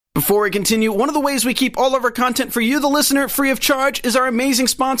Before we continue, one of the ways we keep all of our content for you, the listener, free of charge is our amazing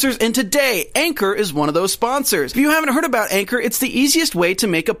sponsors, and today, Anchor is one of those sponsors. If you haven't heard about Anchor, it's the easiest way to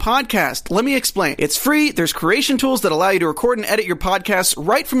make a podcast. Let me explain. It's free, there's creation tools that allow you to record and edit your podcasts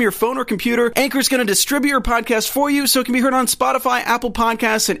right from your phone or computer. Anchor's going to distribute your podcast for you so it can be heard on Spotify, Apple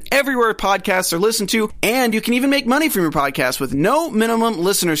Podcasts, and everywhere podcasts are listened to, and you can even make money from your podcast with no minimum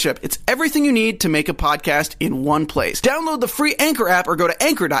listenership. It's everything you need to make a podcast in one place. Download the free Anchor app or go to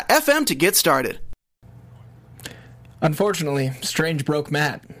anchor.fm to get started. Unfortunately, Strange broke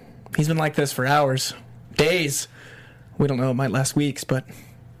Matt. He's been like this for hours, days. We don't know, it might last weeks, but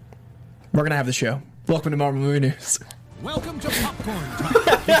we're gonna have the show. Welcome to Marvel Movie News. Welcome to Popcorn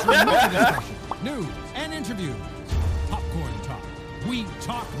Talk, featuring movie discussion, news, and interviews. Popcorn Talk, we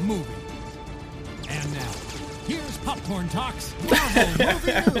talk movies. And now, here's Popcorn Talk's Marvel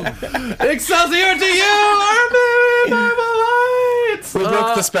Movie News. Excelsior to you, Marvelites! We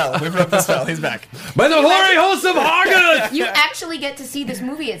broke the spell. He's back. By the hoary host of Hargoth! You actually get to see this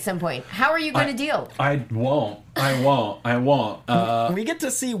movie at some point. How are you going to deal? I won't. We get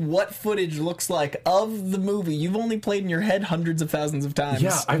to see what footage looks like of the movie you've only played in your head hundreds of thousands of times.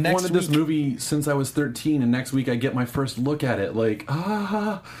 Yeah, I've wanted this movie since I was 13, and next week I get my first look at it. Like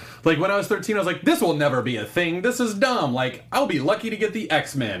when I was 13, I was like, this will never be a thing. This is dumb. Like, I'll be lucky to get the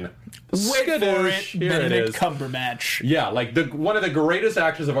X-Men. Wait for it, Here Benedict it is. Cumberbatch. Yeah, like one of the greatest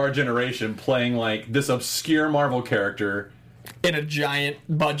actors of our generation playing like this obscure Marvel character. In a giant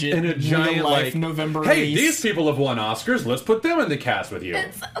budget, In a giant, like, November hey, release. these people have won Oscars. Let's put them in the cast with you.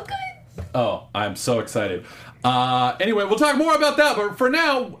 It's so good. Oh, I'm so excited. Anyway, we'll talk more about that, but for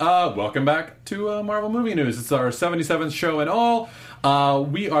now, welcome back to Marvel Movie News. It's our 77th show in all.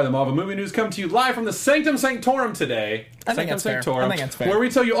 We are the Marvel Movie News, coming to you live from the Sanctum Sanctorum today. I think that's fair. Where we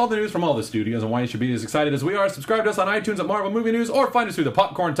tell you all the news from all the studios and why you should be as excited as we are. Subscribe to us on iTunes at Marvel Movie News, or find us through the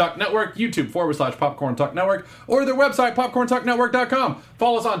Popcorn Talk Network, YouTube.com/Popcorn Talk Network, or their website, popcorntalknetwork.com.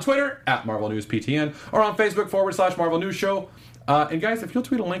 Follow us on Twitter at Marvel News PTN, or on Facebook/Marvel News Show. And guys, if you'll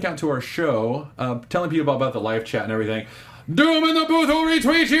tweet a link out to our show, telling people about the live chat and everything, Doom in the booth will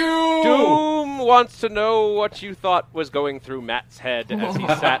retweet you! Doom wants to know what you thought was going through Matt's head as he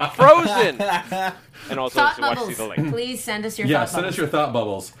sat frozen. And also Thought to watch bubbles. see the link. Please send us your Yeah, thought send bubbles. us your thought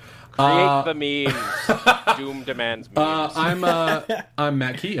bubbles. Create the memes. Doom demands memes. I'm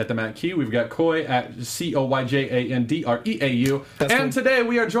Matt Key at the Matt Key. We've got Coy at COYJANDREAU. That's And cool. today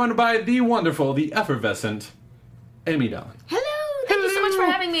we are joined by the wonderful, the effervescent Amy Dallin. Hello. Thank you so much for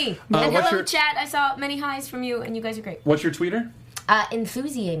having me. And what's hello, your- chat. I saw many highs from you, and you guys are great. What's your tweeter?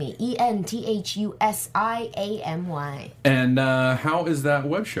 Enthusiamy. ENTHUSIAMY. And how is that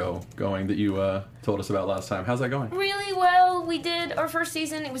web show going that you told us about last time? How's that going? Really well. We did our first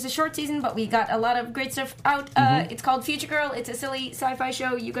season. It was a short season, but we got a lot of great stuff out. It's called Future Girl. It's a silly sci-fi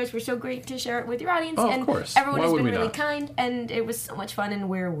show. You guys were so great to share it with your audience. Oh, of and course. everyone Why has would been we really not? kind, and it was so much fun, and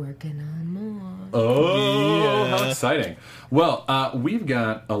we're working on more. Oh, Yeah. how exciting. Well, we've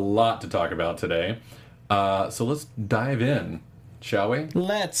got a lot to talk about today. So let's dive in, shall we?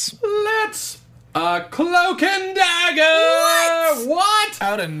 Let's. Cloak and Dagger! What?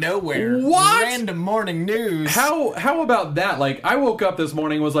 Out of nowhere. What? Random morning news. How about that? Like, I woke up this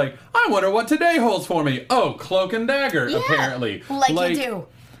morning and was like, I wonder what today holds for me. Oh, Cloak and Dagger, Yeah, apparently. like you do.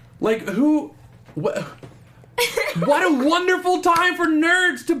 Like, who... What a wonderful time for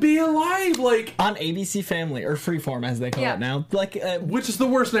nerds to be alive! Like, On ABC Family, or Freeform as they call Yeah. it now. Like, which is the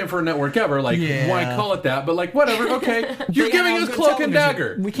worst name for a network ever. Like, Yeah. why call it that? But like, whatever. Okay, you're they giving have us good Cloak and television.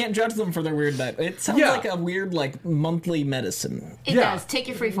 Dagger. We can't judge them for their weird that. It sounds Yeah. like a weird, like, monthly medicine. It Yeah. does. Take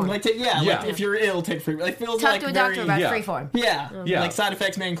your free form. Like, Yeah. like if you're ill, take free. It feels Talk like to a very, doctor about yeah. free form. Yeah. Yeah. Like side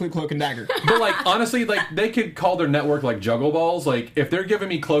effects may include Cloak and Dagger. But like, honestly, like they could call their network like Juggle Balls. Like, if they're giving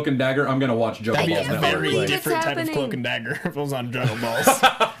me Cloak and Dagger, I'm gonna watch Juggle That'd be Balls a network. very Like, different type of happening? Cloak and Dagger if it was on Juggle Balls.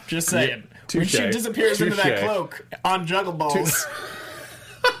 Just saying. When she touche. disappears into that Touche. cloak on Juggle Balls.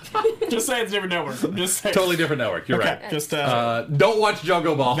 Just say it's a different network. Just say totally different network. You're Okay, right. just Don't watch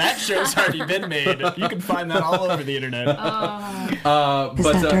Juggle Balls. that show's already been made. You can find that all over the internet. Is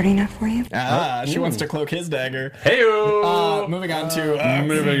that dirty enough for you? She wants to cloak his dagger. Hey-o! Moving on to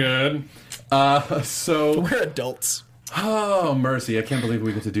Moving on. So, we're adults. oh mercy! I can't believe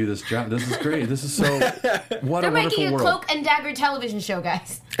we get to do this job. This is great. This is so. What They're a making wonderful a world. Cloak and Dagger television show,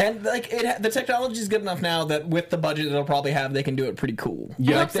 guys. And like the technology is good enough now that with the budget it'll probably have, they can do it pretty cool.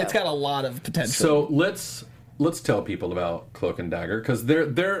 Yeah. Like, so. it's got a lot of potential. So let's tell people about Cloak and Dagger because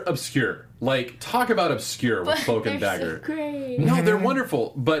they're obscure. Like, talk about obscure with Cloak and They're Dagger. so great. No, they're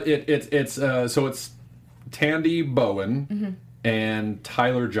wonderful. But it's Tandy Bowen and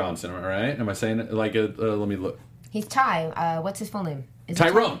Tyler Johnson. Am I right? Am I saying it? Like, let me look. He's Ty. What's his full name? Is it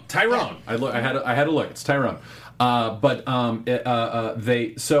Tyrone. Yeah. I had to look. It's Tyrone.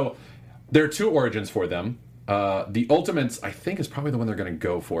 There are two origins for them. The Ultimates, I think, is probably the one they're going to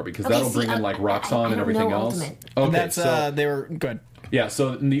go for because that'll bring in like Roxxon and everything else. Ultimate. Okay, that's they were good. Yeah,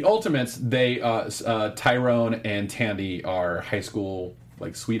 so in the Ultimates, they Tyrone and Tandy are high school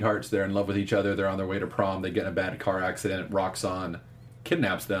like sweethearts. They're in love with each other. They're on their way to prom. They get in a bad car accident. Roxxon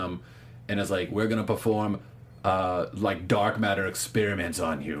kidnaps them and is like, "We're gonna perform like dark matter experiments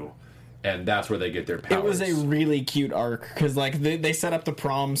on you," and that's where they get their powers. It was a really cute arc because like they set up the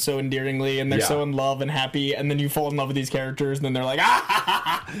prom so endearingly and they're so in love and happy, and then you fall in love with these characters and then they're like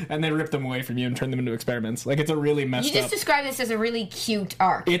and they rip them away from you and turn them into experiments. Like it's a really messed up. You just described this as a really cute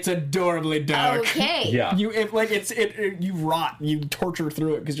arc. It's adorably dark. Okay. Yeah. You rot. You torture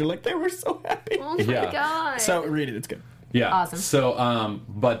through it because you're like they were so happy. Oh my god. So read it. It's good. Yeah. Awesome. So,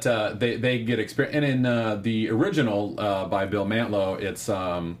 they get experience, and in the original by Bill Mantlo, it's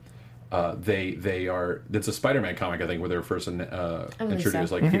it's a Spider-Man comic, I think, where they were first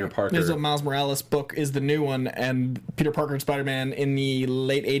introduced, like Peter Parker. There's a Miles Morales book is the new one, and Peter Parker and Spider-Man in the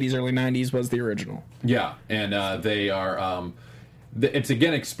late 80s, early 90s was the original. Yeah, and they are. It's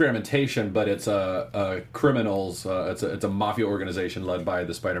again experimentation, but it's criminals. It's a mafia organization led by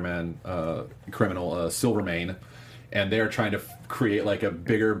the Spider-Man criminal Silvermane. And they're trying to create like a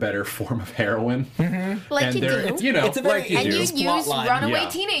bigger, better form of heroin. Mm-hmm. Like and you do. You know, it's a very like you and do. you use runaway Yeah.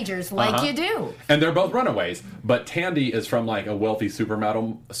 teenagers like you do. And they're both runaways. But Tandy is from like a wealthy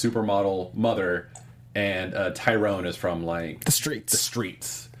supermodel mother, and Tyrone is from like The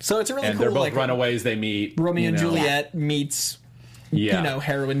streets. So it's a really and cool. they're both like, runaways. They meet. Romeo and Juliet meets. Yeah.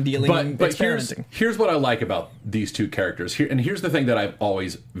 Heroin dealing, but experimenting. here's what I like about these two characters. Here's the thing that I've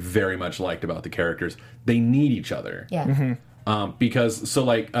always very much liked about the characters. They need each other. Yeah. Mm-hmm. Because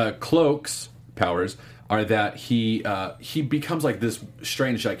Cloak's powers are that he becomes like this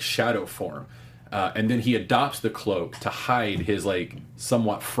strange like shadow form. And then he adopts the cloak to hide his like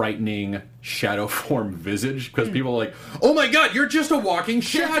somewhat frightening shadow form visage because people are like, "Oh my god, you're just a walking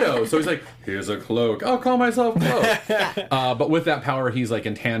shadow." So he's like, "Here's a cloak. I'll call myself Cloak." But with that power, he's like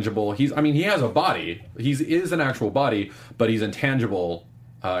intangible. He has a body. He is an actual body, but he's intangible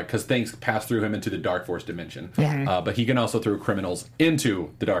because things pass through him into the Dark Force dimension. Yeah. But he can also throw criminals into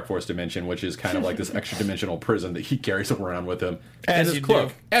the Dark Force dimension, which is kind of like this extra dimensional prison that he carries around with him. As his you cloak.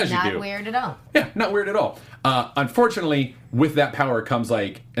 do. As you Not do. weird at all. Yeah, not weird at all. Unfortunately, with that power comes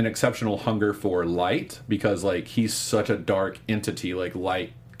like an exceptional hunger for light because like he's such a dark entity. Like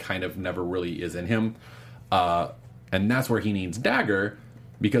light kind of never really is in him, and that's where he needs Dagger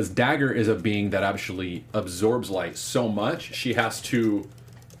because Dagger is a being that actually absorbs light so much she has to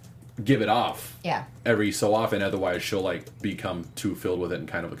give it off every so often, otherwise she'll like become too filled with it and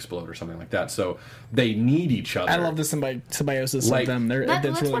kind of explode or something like that. So they need each other. I love the symbiosis Like- of them. That's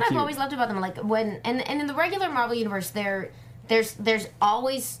really what cute. I've always loved about them. Like when and in the regular Marvel universe, there's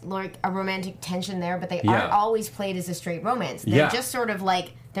always like a romantic tension there, but they aren't always played as a straight romance. They're just sort of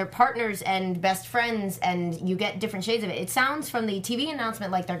like they're partners and best friends, and you get different shades of it. It sounds from the TV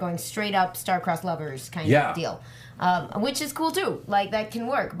announcement like they're going straight up star-crossed lovers kind of deal. Which is cool too. Like that can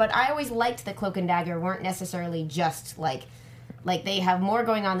work. But I always liked that Cloak and Dagger weren't necessarily just like they have more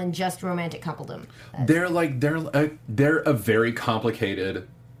going on than just romantic coupledom. They're a very complicated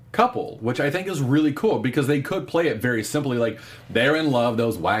couple, which I think is really cool because they could play it very simply, like they're in love,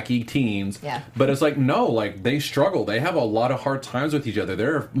 those wacky teens. Yeah. But it's like no, like they struggle. They have a lot of hard times with each other.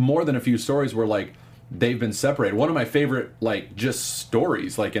 There are more than a few stories where like they've been separated. One of my favorite like just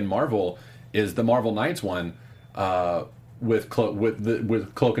stories like in Marvel is the Marvel Knights one. With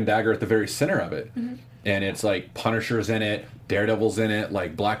Cloak and Dagger at the very center of it, and it's like Punisher's in it, Daredevil's in it,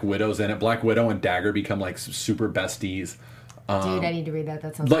 like Black Widow's in it. Black Widow and Dagger become like super besties. Dude, I need to read that.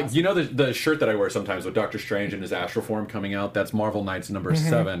 That sounds Like awesome. you know the shirt that I wear sometimes with Doctor Strange and his astral form coming out. That's Marvel Knights number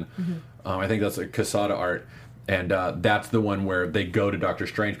 7. I think that's a Quesada art. And that's the one where they go to Doctor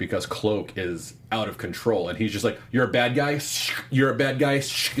Strange because Cloak is out of control. And he's just like, "You're a bad guy. You're a bad guy."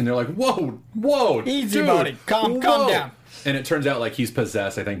 And they're like, whoa. Easy, dude, buddy. Calm down. And it turns out like he's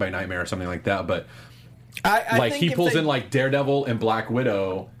possessed, I think, by Nightmare or something like that. But I like think he if pulls they- in like Daredevil and Black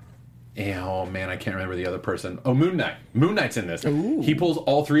Widow. Oh man, I can't remember the other person. Oh, Moon Knight. Moon Knight's in this. Ooh. He pulls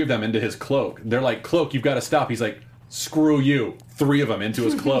all 3 of them into his cloak. They're like, "Cloak, you've got to stop." He's like, "Screw you." 3 of them into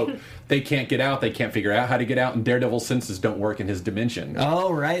his cloak. They can't get out. They can't figure out how to get out. And Daredevil's senses don't work in his dimension.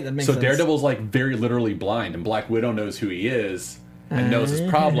 Oh, right. That makes So sense. Daredevil's like very literally blind, and Black Widow knows who he is and knows his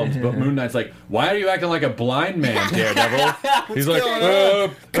problems. But Moon Knight's like, "Why are you acting like a blind man, Daredevil?" He's like, going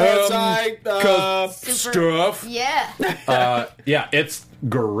on? 'Cause "Cause stuff." Yeah. Yeah, it's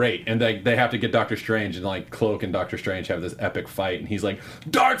great. And they have to get Doctor Strange, and like Cloak and Doctor Strange have this epic fight, and he's like,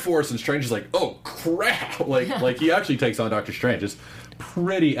 Dark Force, and Strange is like, oh crap, like he actually takes on Doctor Strange. It's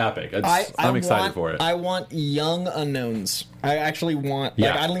pretty epic. I'm excited for it. I want young unknowns. I actually want,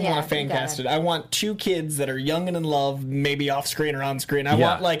 I don't even want a fan casted. I want 2 kids that are young and in love, maybe off screen or on screen. I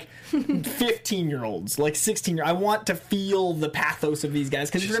want like 15-year-olds, like 16-year. I want to feel the pathos of these guys,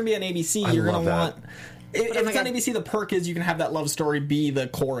 because if you're going to be on ABC, you're going to want. If it's on ABC, the perk is you can have that love story be the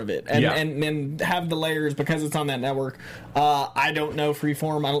core of it, and have the layers because it's on that network. I don't know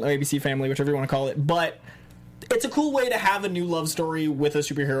Freeform, I don't know ABC Family, whichever you want to call it, but it's a cool way to have a new love story with a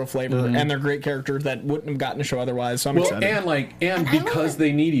superhero flavor, and they're great characters that wouldn't have gotten a show otherwise. So I'm excited. And because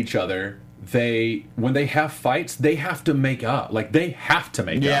they need each other, when they have fights, they have to make up. Like they have to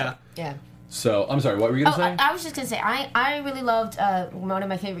make up. Yeah. So I'm sorry. What were you gonna say? I was just gonna say I really loved one of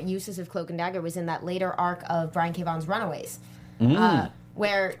my favorite uses of Cloak and Dagger was in that later arc of Brian K. Vaughan's Runaways,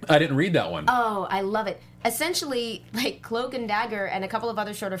 where I didn't read that one. Oh, I love it. Essentially, like Cloak and Dagger and a couple of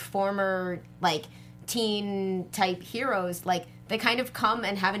other sort of former like teen type heroes, like they kind of come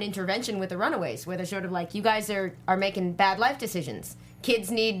and have an intervention with the Runaways, where they're sort of like, you guys are making bad life decisions. Kids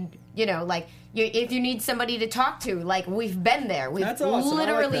need, like, if you need somebody to talk to, like, we've been there. We've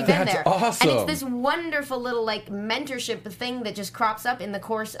literally been there. Awesome. And it's this wonderful little, like, mentorship thing that just crops up in the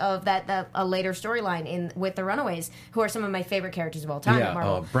course of a later storyline with the Runaways, who are some of my favorite characters of all time at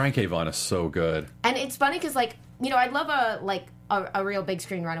Marvel. Brian K. Vaughan is so good. And it's funny because, like, I'd love a real big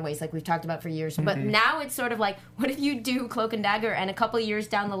screen Runaways like we've talked about for years, but now it's sort of like, what if you do Cloak and Dagger and a couple of years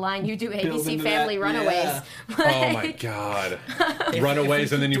down the line you do ABC Family Runaways? Yeah. Oh my god.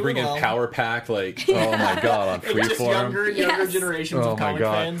 Runaways, and then you bring in Power Pack, like, oh my god, on Freeform. Younger generations of comic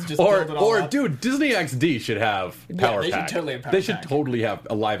fans just dude, Disney XD should have Power Pack. They should totally have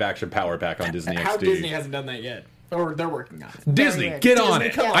a live action Power Pack on Disney XD. How Disney hasn't done that yet. Or they're working on it. Disney, get on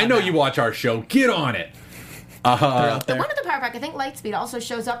it. I know you watch our show. Get on it. One of the Power Pack, I think Lightspeed also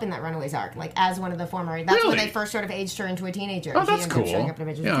shows up in that Runaways arc, like as one of the former. That's when they first sort of aged her into a teenager. Oh, that's cool.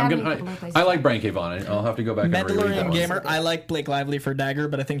 I like Brian K. Vaughan. I'll have to go back and reread that one. Mandalorian Gamer. I like Blake Lively for Dagger,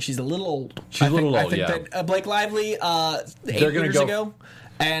 but I think she's a little old. She's a little old, I think that Blake Lively 8 years ago,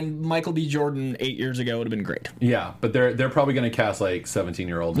 and Michael B. Jordan 8 years ago would have been great. Yeah, but they're probably going to cast like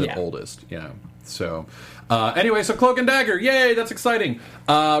 17-year-olds at oldest. Yeah. So, anyway, so Cloak and Dagger, yay, that's exciting.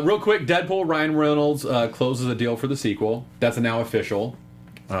 Real quick, Deadpool, Ryan Reynolds closes a deal for the sequel. That's now official.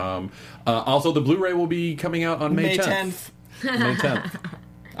 Also, the Blu-ray will be coming out on May 10th. May 10th.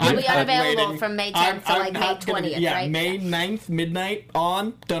 It'll be unavailable from May 10th to like May 20th, right? May 9th, midnight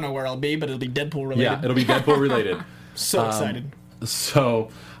on. Don't know where I'll be, but it'll be Deadpool related. Yeah, it'll be Deadpool related. So excited. So,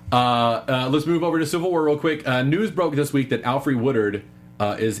 let's move over to Civil War real quick. News broke this week that Alfre Woodard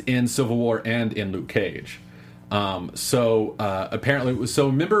is in Civil War and in Luke Cage. Apparently,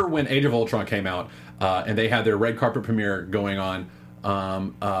 remember when Age of Ultron came out and they had their red carpet premiere going on,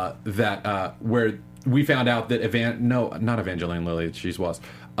 where we found out that not Evangeline Lilly, she's Wasp.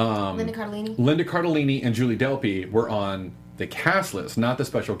 Linda Cardellini. Linda Cardellini and Julie Delpy were on the cast list, not the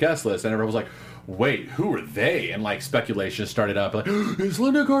special guest list, and everyone was like, wait, who are they? And like speculation started up, like, is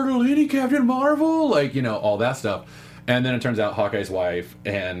Linda Cardellini Captain Marvel? Like, all that stuff. And then it turns out Hawkeye's wife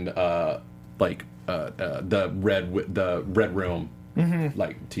and the Red Room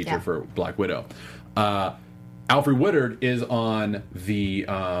teacher for Black Widow. Alfre Woodard is on the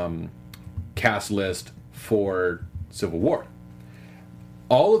cast list for Civil War.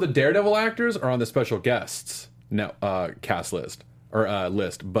 All of the Daredevil actors are on the special guests cast list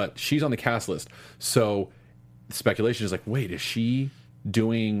list, but she's on the cast list. So speculation is like, wait, is she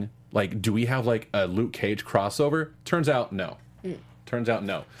doing? Like, do we have like a Luke Cage crossover? Turns out no.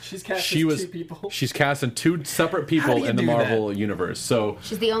 She's casting two people. She's casting 2 separate people in the Marvel universe. So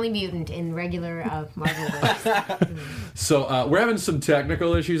she's the only mutant in regular Marvel. So we're having some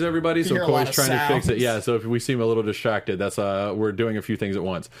technical issues, everybody. So Corey's trying to fix it. Yeah. So if we seem a little distracted, that's we're doing a few things at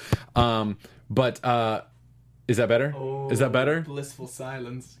once. Is that better? Is that better? Blissful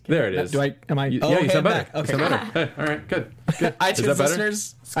silence. There it is. You sound better. Okay. You sound better. Hey, all right, good. iTunes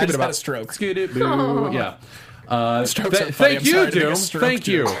listeners, I just had a stroke. Yeah. Thank you, Doom. Thank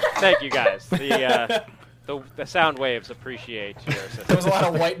you. Thank you, guys. The sound waves appreciate your assistance. There was a lot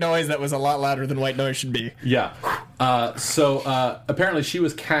of white noise that was a lot louder than white noise should be. Yeah. Apparently she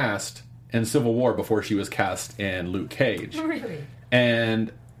was cast in Civil War before she was cast in Luke Cage. Really?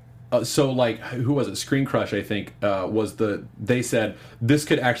 And who was it? Screen Crush, I think, they said this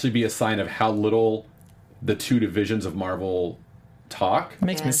could actually be a sign of how little the 2 divisions of Marvel talk.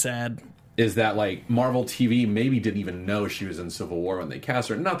 Makes me sad. Is that, like, Marvel TV maybe didn't even know she was in Civil War when they cast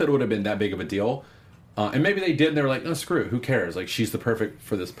her. Not that it would have been that big of a deal, And maybe they did, and they were like, no, screw it, who cares? Like, she's the perfect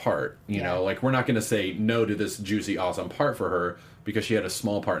for this part. You know, like, we're not going to say no to this juicy, awesome part for her because she had a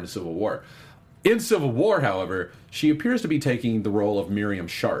small part in Civil War. In Civil War, however, she appears to be taking the role of Miriam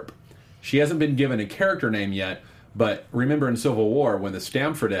Sharp. She hasn't been given a character name yet, but remember in Civil War, when the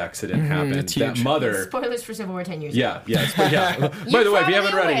Stamford accident happened, that mother... Spoilers for Civil War 10 years ago. Yeah. By the way, if you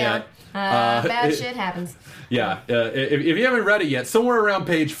haven't read it yet... bad shit happens. Yeah, if you haven't read it yet, somewhere around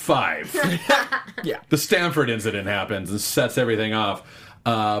page 5, the Stamford incident happens and sets everything off.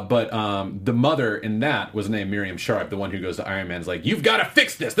 But the mother in that was named Miriam Sharp, the one who goes to Iron Man's like, you've got to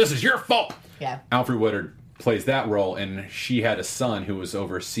fix this. This is your fault. Yeah. Alfred Woodard plays that role, and she had a son who was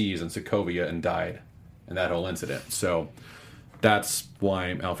overseas in Sokovia and died in that whole incident. So that's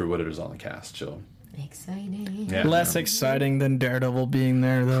why Alfred Woodard is on the cast. So exciting. Yeah. Less exciting than Daredevil being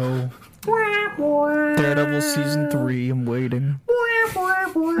there, though. Daredevil season 3. I'm waiting.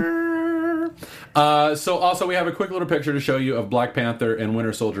 So also we have a quick little picture to show you of Black Panther and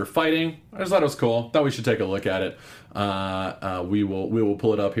Winter Soldier fighting. I just thought it was cool. Thought we should take a look at it. We will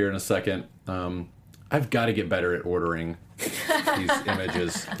pull it up here in a second. I've got to get better at ordering these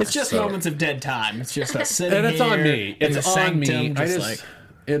images. It's just moments of dead time. It's just us sitting and it's here on me. It's on me. Just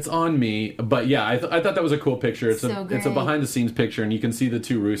it's on me. But yeah, I thought that was a cool picture. It's a behind the scenes picture, and you can see the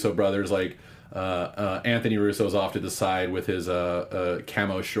two Russo brothers. Like Anthony Russo's off to the side with his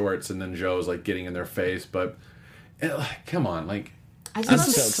camo shorts, and then Joe's like getting in their face. But come on, like. I'm so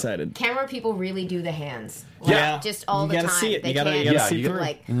excited. Camera people really do the hands. Yeah. Just all the time. You gotta see it. You gotta see through.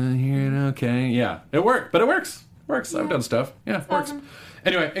 Like, okay, yeah. It worked, but it works. I've done stuff. Yeah, it works. Awesome.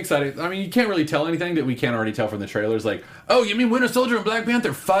 Anyway, excited. I mean, you can't really tell anything that we can't already tell from the trailers. Like, oh, you mean Winter Soldier and Black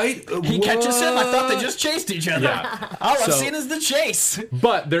Panther fight? He catches him? I thought they just chased each other. Yeah. All I've seen is the chase.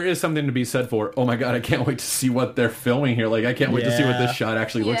 But there is something to be said for, oh my god, I can't wait to see what they're filming here. Like, I can't wait to see what this shot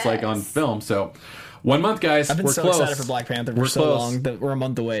actually looks like on film. So, 1 month, guys. I've been so excited for Black Panther for so long that we're a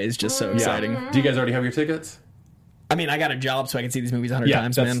month away is just so exciting. Do you guys already have your tickets? I mean, I got a job so I can see these movies 100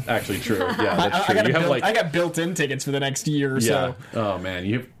 times, man. That's actually true. Yeah, that's true. I got built-in tickets for the next year or so. Oh, man,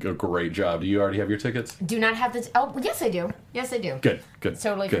 you have a great job. Do you already have your tickets? Do not have the... Oh, yes, I do. Yes, I do. Good.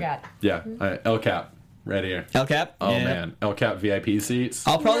 Totally forgot. Yeah. El Cap. Right here. El Cap? Oh, man. El Cap VIP seats.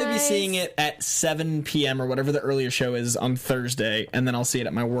 I'll probably be seeing it at 7 p.m. or whatever the earlier show is on Thursday, and then I'll see it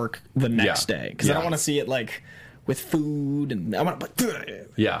at my work the next day. Because I don't want to see it, like... with food and I want to.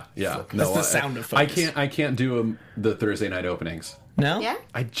 Yeah. That's the sound of focus. I can't do the Thursday night openings. No. Yeah.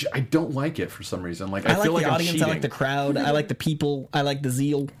 I don't like it for some reason. Like I feel like like the I'm audience. cheating. I like the crowd. I like the people. I like the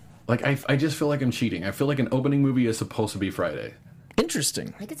zeal. Like I just feel like I'm cheating. I feel like an opening movie is supposed to be Friday.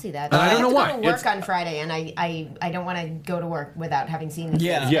 Interesting. I could see that. I don't know why. I have to go to work on Friday, and I don't want to go to work without having seen this.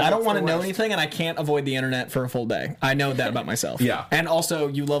 Yeah. I don't want to know anything, and I can't avoid the internet for a full day. I know that about myself. Yeah. And also,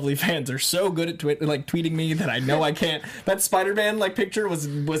 you lovely fans are so good at tweeting me that I know I can't. That Spider-Man picture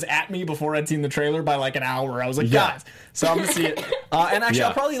was at me before I'd seen the trailer by like an hour. I was like, guys. So I'm gonna see it. And actually,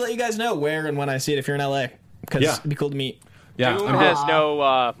 I'll probably let you guys know where and when I see it if you're in LA, because it'd be cool to meet. Yeah, Doom has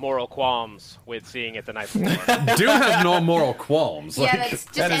no moral qualms with seeing it the night before. Doom has no moral qualms. That's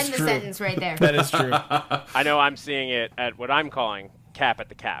just end the sentence right there. That is true. I know I'm seeing it at what I'm calling Cap at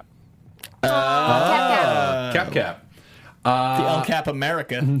the Cap. Cap. The El Cap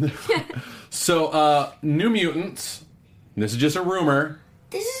America. So, New Mutants. This is just a rumor.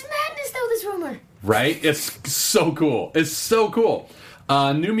 This is madness, though, this rumor. Right? It's so cool. It's so cool.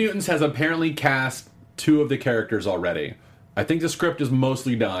 New Mutants has apparently cast 2 of the characters already. I think the script is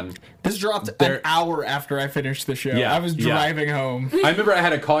mostly done. This dropped an hour after I finished the show. Yeah, I was driving home. I remember I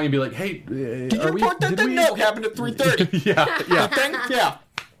had to call you and be like, "Hey, did you report that thing? No, it happened at 3:30. Yeah. That thing? Yeah.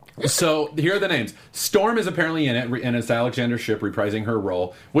 So here are the names. Storm is apparently in it, and it's Alexandra Shipp reprising her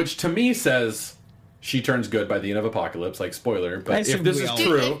role, which to me says she turns good by the end of Apocalypse. Like, spoiler. But if this is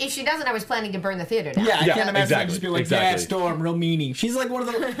true... If she doesn't, I was planning to burn the theater down. Yeah, I can't imagine her just be like, yeah, Storm, real meanie. She's like one of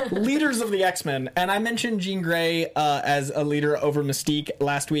the leaders of the X-Men. And I mentioned Jean Grey as a leader over Mystique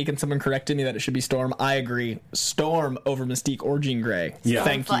last week, and someone corrected me that it should be Storm. I agree. Storm over Mystique or Jean Grey. Yeah.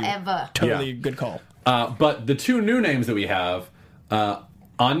 Thank you. Forever. Totally good call. But the 2 new names that we have,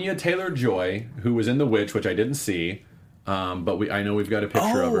 Anya Taylor-Joy, who was in The Witch, which I didn't see... but I know we've got a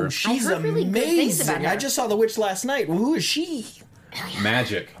picture of her. She's I heard really good things about amazing. her. I just saw The Witch last night. Well, who is she?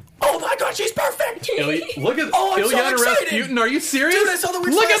 Magic. Oh my god, she's perfect! Look at I'm so Ilyana excited! Rasputin. Are you serious? Dude, I saw The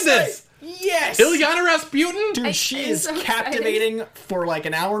Witch Look last at this. night. Yes! Ilyana Rasputin? Dude, she is so captivating for like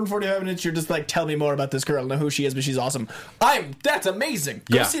an hour and 45 minutes. You're just like, tell me more about this girl. I don't know who she is, but she's awesome. That's amazing.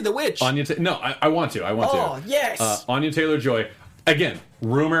 Go see The Witch. I want to. Oh, yes. Anya Taylor-Joy. Again,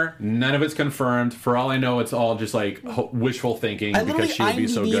 rumor. None of it's confirmed. For all I know, it's all just like wishful thinking because she would be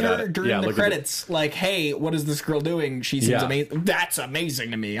so good at it. During the credits, like, hey, what is this girl doing? She seems amazing. That's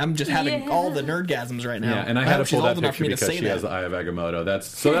amazing to me. I'm just having all the nerdgasms right now. Yeah, and I had to pull that picture because she has the Eye of Agamotto.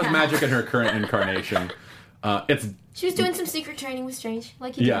 That's magic in her current incarnation. She was doing some secret training with Strange,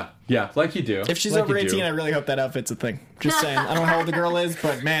 like you do. Yeah, like you do. If she's over 18, I really hope that outfit's a thing. Just saying. I don't know how old the girl is,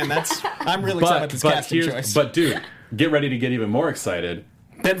 but man, I'm really excited about this casting choice. But dude, get ready to get even more excited.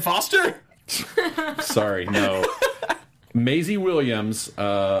 Ben Foster? Sorry, no. Maisie Williams,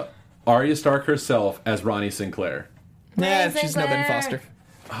 Arya Stark herself as Ronnie Sinclair. Yeah, she's no Ben Foster.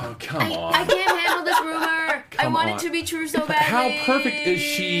 Oh, come on. I can't handle this rumor. I want it to be true so badly. How perfect is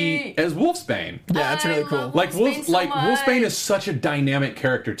she as Wolfsbane? Yeah, that's really cool. Wolfsbane is such a dynamic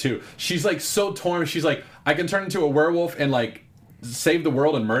character too. She's like so torn. She's like, I can turn into a werewolf and like save the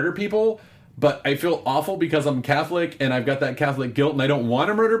world and murder people, but I feel awful because I'm Catholic and I've got that Catholic guilt and I don't want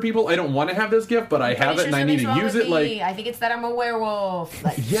to murder people. I don't want to have this gift, but I have it and I need to use it. Like, I think it's that I'm a werewolf.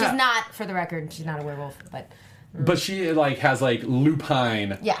 Like, she's not, for the record, she's not a werewolf, but she like has like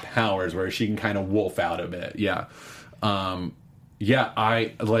lupine powers where she can kind of wolf out a bit. Yeah. I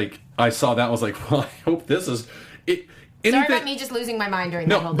saw that and was like, well, I hope this is it. Sorry about me just losing my mind during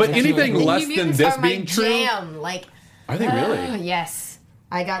that whole discussion. But anything less than this being true. Like, are they really? Yes.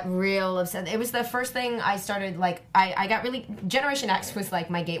 I got real upset. It was the first thing I started, like, I got really... Generation X was, like,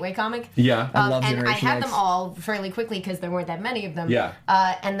 my gateway comic. Yeah. I love Generation X. And I had X. them all fairly quickly because there weren't that many of them. Yeah.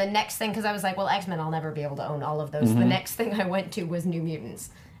 And the next thing, because I was like, well, X-Men, I'll never be able to own all of those. The next thing I went to was New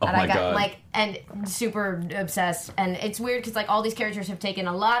Mutants. Oh and I got, God. like, and super obsessed. And it's weird because, like, all these characters have taken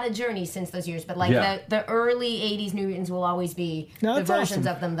a lot of journeys since those years. But, like, the early 80s New Mutants will always be the versions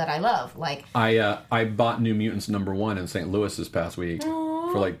of them that I love. Like, I bought New Mutants #1 in St. Louis this past week.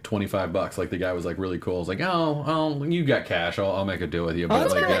 For like $25. Like the guy was like really cool. I was like, oh, you got cash. I'll make a deal with you. But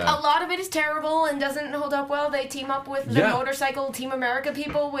like, a lot of it is terrible and doesn't hold up well. They team up with the motorcycle Team America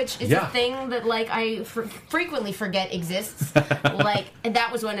people, which is a thing that like I frequently forget exists. Like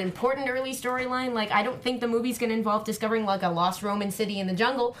that was an important early storyline. Like I don't think the movie's going to involve discovering like a lost Roman city in the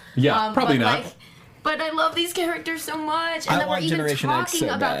jungle. Yeah, probably not. Like, but I love these characters so much, and then we're even talking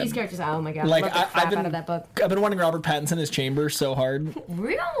about these characters. Oh my god! Like I love the crap out of that book. I've been wanting Robert Pattinson as Chamber so hard.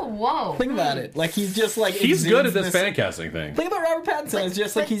 Real? Whoa! Think about it. Like he's just like he's good at this fan casting thing. Think about Robert Pattinson. It's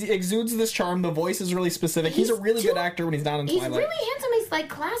just like he exudes this charm. The voice is really specific. He's a really good actor when he's down in Twilight. He's really handsome. He's like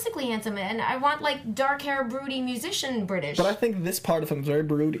classically handsome, and I want like dark hair, broody musician British. But I think this part of him is very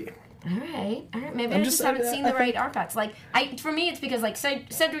broody. All right. Maybe I just haven't seen the right artifacts. Like, for me, it's because like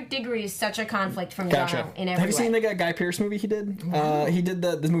Cedric Diggory is such a conflict from genre in every way. Have you seen the Guy Pearce movie he did? He did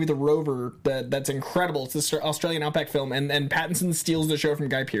this movie, The Rover. That's incredible. It's this Australian outback film, and Pattinson steals the show from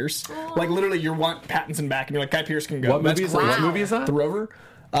Guy Pearce. Like literally, you want Pattinson back, and you're like, Guy Pearce can go. What movie is that? The Rover.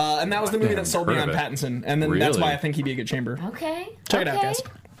 And that was the movie that sold me on Pattinson, and then that's why I think he'd be a good Chamber. Okay. Check it out, guys.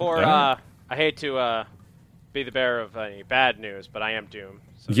 I hate to be the bearer of any bad news, but I am doomed.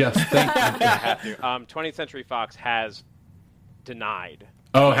 So yes, thank you. I have to. 20th Century Fox has denied.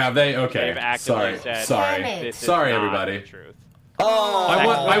 Oh, have they? Okay. They've actively said, this is not everybody. The truth. Oh,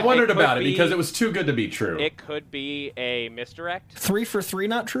 I wondered about it because it was too good to be true. It could be a misdirect. 3 for 3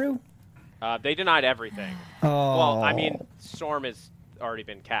 not true? They denied everything. Oh. Well, I mean, Storm has already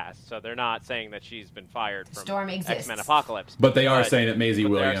been cast, so they're not saying that she's been fired from Storm exists. X-Men Apocalypse. But they are saying that Maisie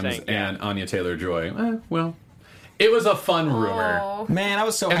Williams and Anya Taylor-Joy, well... It was a fun rumor. Man, I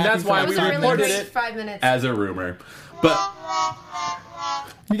was so happy. And that's why we reported it 5 minutes. as a rumor. But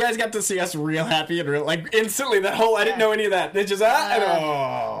you guys got to see us real happy and real, like instantly that whole I didn't know any of that. It's just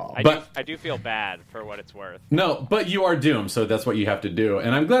I do feel bad for what it's worth. No, but you are doomed, so that's what you have to do.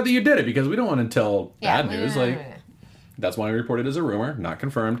 And I'm glad that you did it because we don't want to tell bad news. That's why we reported it as a rumor, not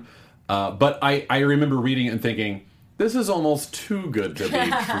confirmed. But I remember reading it and thinking, this is almost too good to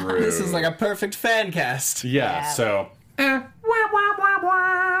be true. This is like a perfect fan cast. So.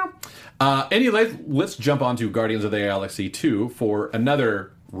 Anyway, let's jump on to Guardians of the Galaxy 2 for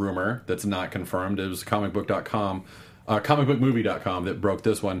another rumor that's not confirmed. It was comicbookmovie.com that broke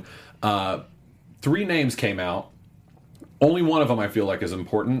this one. 3 names came out. Only one of them I feel like is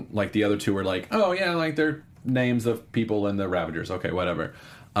important. Like the other 2 were like, oh yeah, like they're names of people in the Ravagers. Okay, whatever.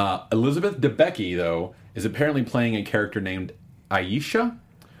 Elizabeth Debicki, though, is apparently playing a character named Aisha,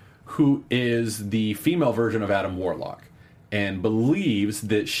 who is the female version of Adam Warlock, and believes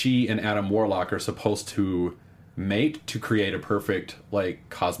that she and Adam Warlock are supposed to mate to create a perfect, like,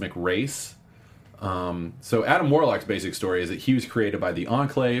 cosmic race. So Adam Warlock's basic story is that he was created by the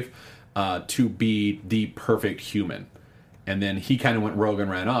Enclave to be the perfect human. And then he kind of went rogue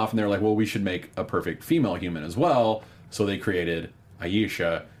and ran off, and they're like, well, we should make a perfect female human as well. so they created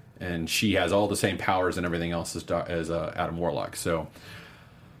Aisha, and she has all the same powers and everything else as Adam Warlock. So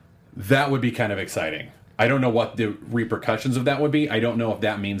that would be kind of exciting. I don't know what the repercussions of that would be. I don't know if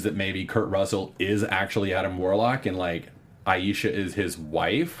that means that maybe Kurt Russell is actually Adam Warlock and like Aisha is his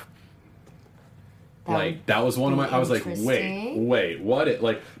wife. That was one of my. I was like, wait,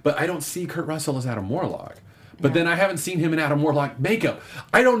 what? But I don't see Kurt Russell as Adam Warlock. But then I haven't seen him in Adam Warlock makeup.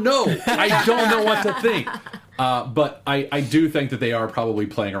 I don't know. I don't know what to think. But I do think that they are probably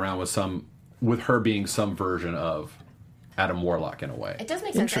playing around with her being some version of Adam Warlock in a way. It does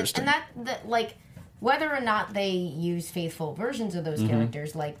make sense, and that like. Whether or not they use faithful versions of those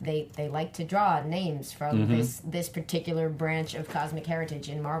characters, like they like to draw names from this particular branch of cosmic heritage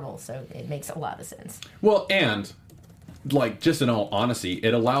in Marvel, so it makes a lot of sense. Well, and like just in all honesty,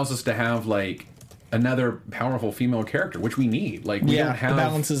 it allows us to have like another powerful female character, which we need. Like we don't have the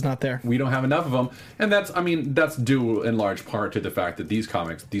balance is not there. We don't have enough of them, and that's due in large part to the fact that these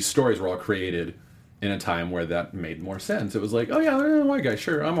stories were all created in a time where that made more sense. It was like, oh yeah, they're a white guy.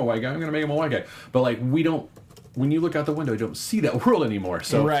 Sure, I'm a white guy. I'm going to make him a white guy. But like, we don't. When you look out the window, you don't see that world anymore.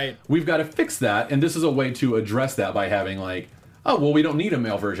 So we've got to fix that, and this is a way to address that by having like, oh well, we don't need a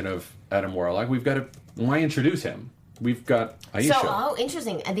male version of Adam Warlock. We've got to. Why introduce him? We've got Aisha. So,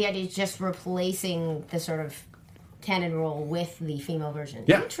 interesting. The idea is just replacing the sort of canon role with the female version.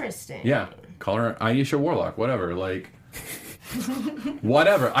 Yeah. Interesting. Yeah. Call her Aisha Warlock. Whatever. Like.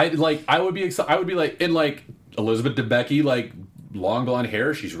 Whatever. I would be excited. I would be like in like Elizabeth Debicki, like long blonde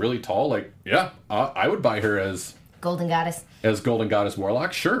hair. She's really tall. Like I would buy her as Golden Goddess. As Golden Goddess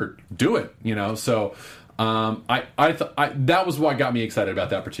Warlock. Sure, do it. So that was what got me excited about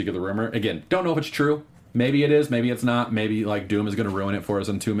that particular rumor. Again, don't know if it's true. Maybe it is. Maybe it's not. Maybe like Doom is going to ruin it for us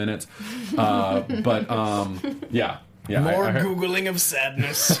in 2 minutes. Yeah. Yeah, More Googling of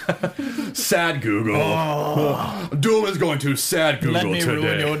sadness. Sad Google. Oh. Doom is going to sad Google today. Let me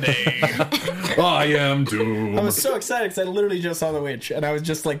ruin your day. I am Doom. I was so excited because I literally just saw The Witch, and I was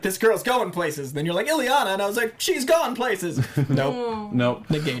just like, this girl's going places. Then you're like, Ileana, and I was like, she's gone places. Nope.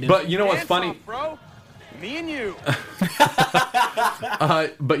 Negated. But you know what's funny? Off, bro. Me and you.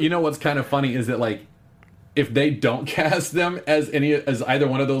 But you know what's kind of funny is that, like, if they don't cast them as either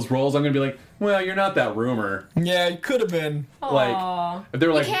one of those roles, I'm going to be like, well, you're not that rumor. Yeah, you could have been. Like, if they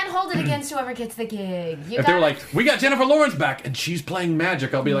were like, you can't hold it against whoever gets the gig. If they're like, we got Jennifer Lawrence back and she's playing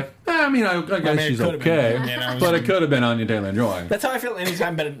magic, I'll be like, I guess she's okay. But it could have been Anya Taylor-Joy. That's how I feel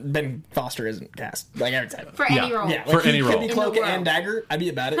anytime Ben Foster isn't cast. Like every time. For any role. Yeah, for any role. Could be Cloak and Dagger. I'd be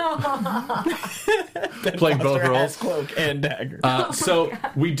about it. Playing both roles. Cloak and Dagger. So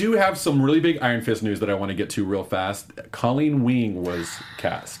we do have some really big Iron Fist news that I want to get to real fast. Colleen Wing was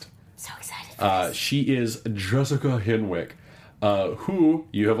cast. So excited. She is Jessica Henwick, who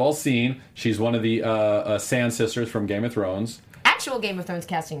you have all seen. She's one of the Sand Sisters from Game of Thrones. Actual Game of Thrones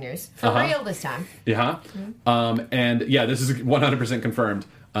casting news. For real this time. Yeah. And yeah, this is 100% confirmed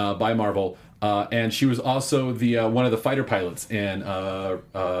by Marvel. And she was also the one of the fighter pilots in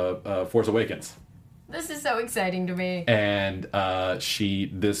Force Awakens. This is so exciting to me. And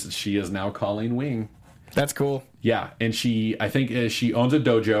she is now Colleen Wing. That's cool. Yeah, and I think she owns a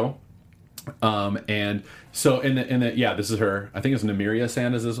dojo. And so in the this is her. I think it's Nymeria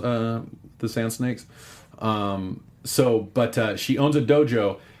Sand is the Sand Snakes. But she owns a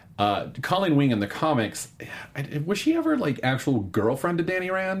dojo. Colleen Wing in the comics, was she ever like actual girlfriend to Danny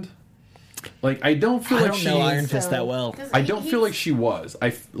Rand? Like I don't feel like she know Iron Fist that well. I don't feel like she was.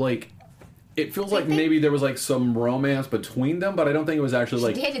 It feels like maybe there was like some romance between them, but I don't think it was actually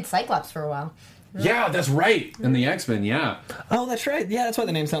like. She dated Cyclops for a while. Yeah, that's right. In the X-Men, yeah. Oh, that's right. Yeah, that's why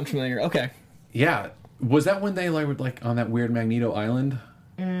the name sounds familiar. Okay. Yeah. Was that when they were like on that weird Magneto Island?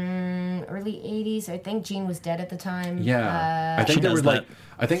 Early 80s. I think Jean was dead at the time. Yeah. I think they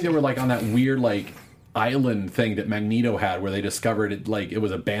were like on that weird like island thing that Magneto had where they discovered it like it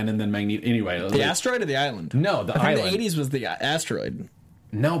was abandoned then Magneto. Anyway. The asteroid or the island? No, the island. The 80s was the asteroid.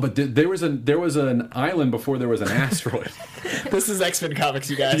 No, but there was an island before there was an asteroid. This is X-Men comics,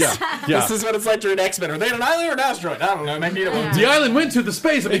 you guys. Yeah. This is what it's like to read X-Men. Are they an island or an asteroid? I don't know. Magneto. The island went to the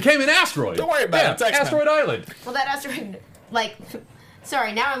space and became an asteroid. Don't worry about it. It's X-Men. Asteroid Island. Well, that asteroid, like...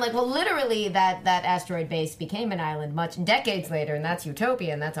 Sorry, now I'm like, well, literally, that asteroid base became an island decades later, and that's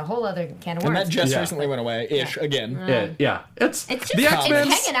Utopia, and that's a whole other can of worms. And that just recently went away, again. It's just the X-Men.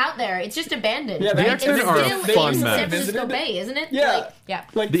 It's hanging out there. It's just abandoned. Yeah, the X-Men are a fun mess. San Francisco Bay, isn't it? Yeah.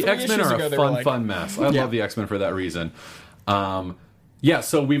 Like the X-Men are a fun mess. I love the X-Men for that reason.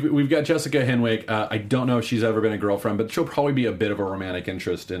 So we've got Jessica Henwick. I don't know if she's ever been a girlfriend, but she'll probably be a bit of a romantic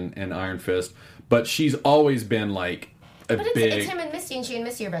interest in Iron Fist. But she's always been like it's him and Misty, and she and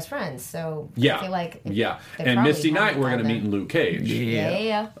Misty are best friends, so yeah, I feel like and Misty Knight we're going to meet in Luke Cage.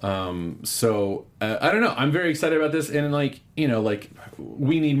 Yeah. So I don't know. I'm very excited about this, and like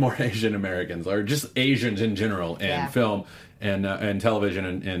we need more Asian Americans or just Asians in general in film and television,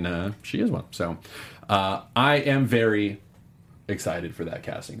 and she is one. So I am very excited for that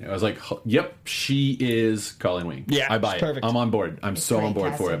casting. I was like, yep, she is Colleen Wing. Yeah, I buy it. Perfect. I'm on board. I'm so on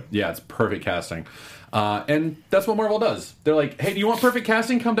board casting. for it. Yeah, it's perfect casting. And that's what Marvel does. They're like, hey, do you want perfect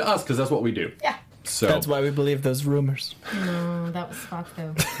casting? Come to us, because that's what we do. Yeah. So that's why we believe those rumors. No, that was Fox,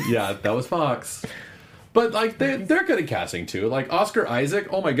 though. Yeah, that was Fox. But like they're good at casting too. Like Oscar Isaac,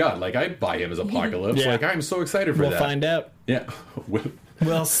 oh my god, like I buy him as Apocalypse. Yeah. Like I'm so excited for that. We'll find out. Yeah.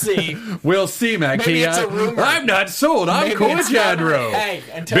 We'll see. We'll see, Matt. Maybe it's a rumor. I'm not sold. I'm Maybe Coy it's not. Jadro. Hey,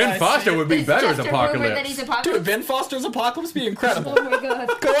 until I Ben see Foster it. would be It's better as just a rumor that Apocalypse. he's Apocalypse. Dude, Ben Foster's Apocalypse be incredible. Oh my god.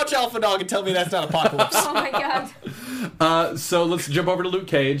 Go watch Alpha Dog and tell me that's not Apocalypse. Oh my god. So let's jump over to Luke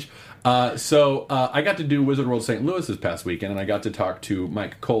Cage. I got to do Wizard World St. Louis this past weekend, and I got to talk to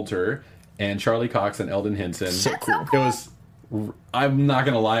Mike Coulter and Charlie Cox and Eldon Henson. So cool. It was, I'm not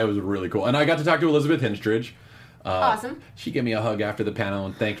going to lie, it was really cool. And I got to talk to Elizabeth Henstridge. Awesome. She gave me a hug after the panel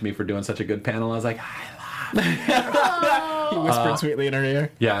and thanked me for doing such a good panel. I was like, He whispered sweetly in her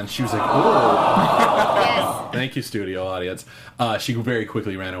ear. yeah, and she was like, oh. Yes. Thank you, studio audience. She very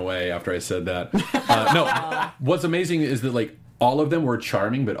quickly ran away after I said that. No, what's amazing is that like all of them were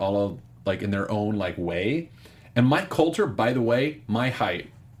charming, but all like in their own like way. And Mike Coulter, by the way, my height.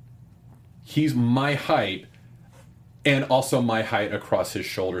 He's my height, and also my height across his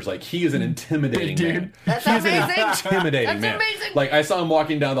shoulders. Like he is an intimidating man. That's He's amazing. an intimidating That's man. amazing. Like I saw him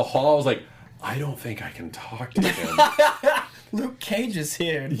walking down the hall. I was like, I don't think I can talk to him. Luke Cage is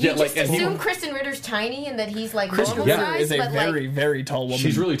here. Yeah, You like just and he- assume Kristen Ritter's tiny and that he's like Kristen normal Ritter size, is a but very, like, very tall woman.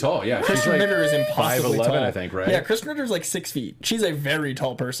 she's really tall. Yeah, she's Kristen like Ritter is impossibly 5'11", tall. I think, right? Yeah, Kristen Ritter's like 6 feet. She's a very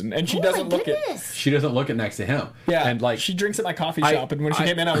tall person, and she oh doesn't my look it. goodness. She doesn't look it next to him. Yeah, and like she drinks at my coffee I- shop, and when she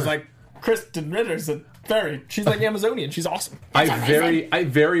came in, I was like, Kristen Ritter's she's like Amazonian. She's awesome. I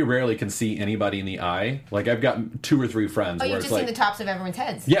very rarely can see anybody in the eye. Like I've got 2 or 3 friends Oh, where you've it's just like seen the tops of everyone's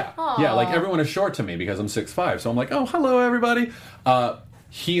heads. yeah, Aw. yeah, like everyone is short to me because I'm 6'5". So I'm like, oh, hello everybody.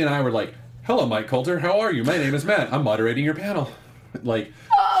 He and I were like, hello Mike Coulter, how are you? My name is Matt. I'm moderating your panel. Like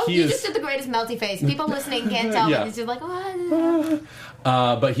Oh, he you is. just did the greatest melty face. People listening can't tell, Yeah. but it's just like, oh.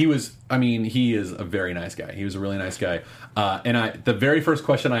 But he is a very nice guy. He was a really nice guy. And the very first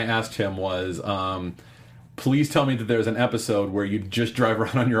question I asked him was, please tell me that there's an episode where you just drive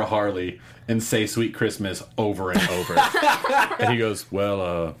around on your Harley and say Sweet Christmas over and over. And he goes,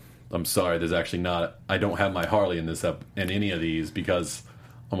 well, I'm sorry, there's actually not. I don't have my Harley in in any of these because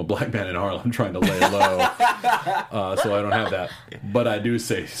I'm a black man in Harlem trying to lay low. So I don't have that. But I do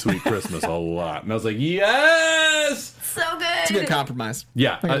say Sweet Christmas a lot. And I was like, yes! So good. It's a good compromise.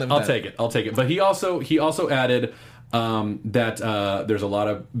 Yeah, I can live with I'll that. take it. I'll take it. But he also added that there's a lot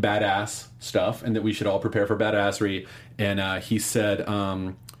of badass stuff, and that we should all prepare for badassery. And he said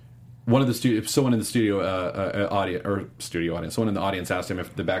someone in the studio audience asked him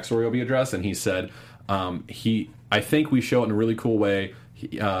if the backstory will be addressed, and he said I think we show it in a really cool way.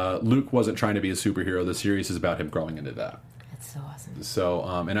 Luke wasn't trying to be a superhero. The series is about him growing into that. That's so awesome. So,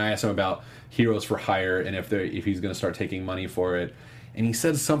 and I asked him about Heroes for Hire and if he's going to start taking money for it, and he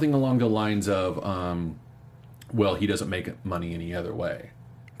said something along the lines of, "Well, he doesn't make money any other way."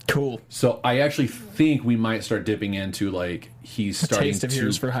 Cool. So I actually think we might start dipping into like he's starting Taste of to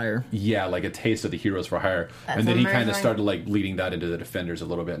Heroes for Hire. Yeah, like a taste of the Heroes for Hire, That's and then he kind of amazing. started like leading that into the Defenders a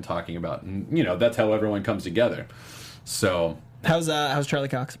little bit and talking about, and that's how everyone comes together. So. How's Charlie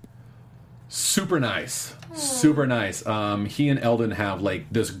Cox? Super nice. Super nice. He and Eldon have like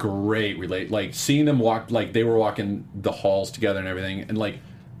this great like seeing them walk, like they were walking the halls together and everything, and like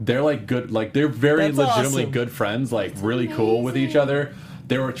they're like good, like they're very That's legitimately awesome. good friends, like really cool with each other.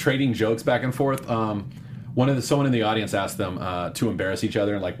 They were trading jokes back and forth. Someone in the audience asked them to embarrass each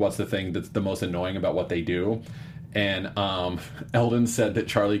other and like what's the thing that's the most annoying about what they do. And Eldon said that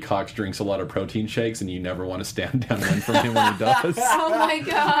Charlie Cox drinks a lot of protein shakes, and you never want to stand downwind from him when he does. Oh my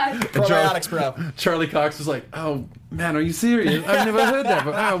god. Probiotics, bro. Charlie Cox was like, "Oh man, are you serious? I've never heard that."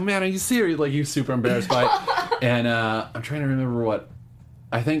 But oh man, are you serious? Like he was super embarrassed by it. And I'm trying to remember what.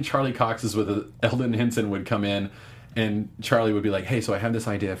 I think Charlie Cox is with Eldon Henson would come in, and Charlie would be like, "Hey, so I have this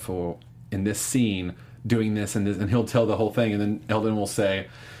idea for in this scene doing this and this," and he'll tell the whole thing, and then Eldon will say,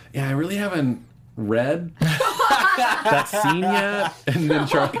 "Yeah, I really haven't read that scene yet." And then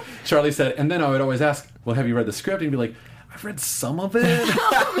Charlie said, and then I would always ask, "Well, have you read the script?" And he'd be like, "I've read some of it."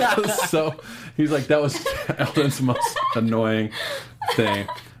 So he's like, that was Eldon's most annoying thing.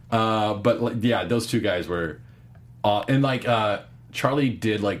 But like, yeah, those two guys were And like Charlie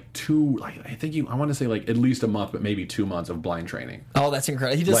did like I want to say like at least a month, but maybe 2 months of blind training. Oh, that's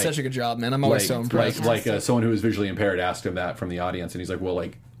incredible. He does such a good job, man. I'm always so impressed. Someone who is visually impaired asked him that from the audience, and he's like, well,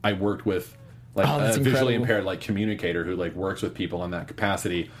 like I worked with like a visually impaired like communicator who like works with people in that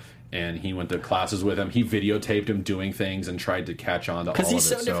capacity. And he went to classes with him. He videotaped him doing things and tried to catch on to all of it. Because he's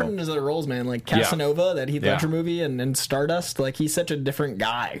so different in his other roles, man. Like Casanova, that Heath Ledger movie, and Stardust. Like, he's such a different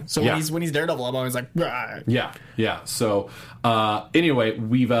guy. So when he's Daredevil, I'm always like, rah. Yeah. So anyway,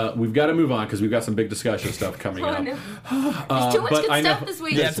 we've got to move on because we've got some big discussion stuff coming up. No. There's too much good stuff this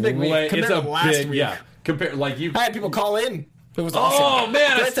week. Yeah, it's a big week. It's a big week. Yeah. I had people call in. It was awesome. Oh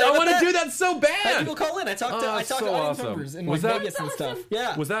man, I want to do that so bad. I had people call in. I talked to audience members in Vegas and stuff.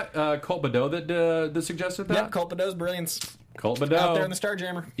 Yeah. Was that Colt Badeau that suggested that? Yeah, Colt Badeau's brilliance. Colt Badeau out there in the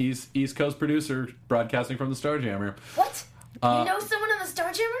Starjammer. East Coast producer broadcasting from the Starjammer. What? You know someone on the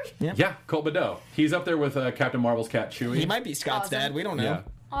Starjammer? Yeah, Colt Badeau. He's up there with Captain Marvel's cat Chewie. He might be Scott's dad. We don't know. Yeah.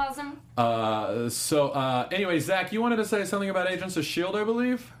 Awesome. Anyway, Zach, you wanted to say something about Agents of S.H.I.E.L.D., I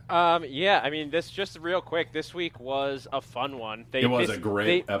believe? Yeah, I mean, this just real quick. This week was a fun one. It was a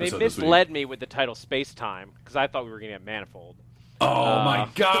great episode They misled me with the title Space Time because I thought we were going to get Manifold. Oh my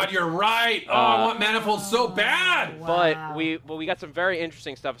God, you're right. I want Manifold so bad. Wow. But we got some very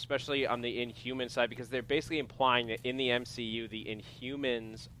interesting stuff, especially on the Inhuman side, because they're basically implying that in the MCU, the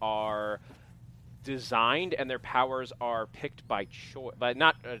Inhumans are designed and their powers are picked by choice, but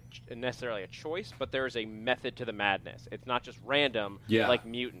not necessarily a choice, but there is a method to the madness. It's not just random, like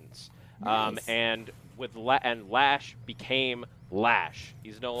mutants. Nice. And Lash became Lash.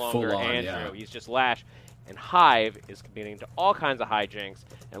 He's no longer Andrew. He's just Lash. And Hive is committing to all kinds of hijinks.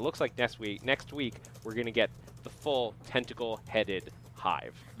 And it looks like next week we're going to get the full tentacle-headed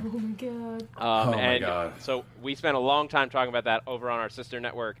Hive. Oh my God. My God. So we spent a long time talking about that over on our sister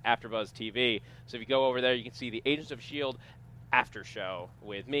network, AfterBuzz TV. So if you go over there, you can see the Agents of S.H.I.E.L.D. after show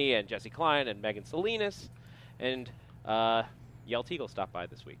with me and Jesse Klein and Megan Salinas, and Yel Teagle stopped by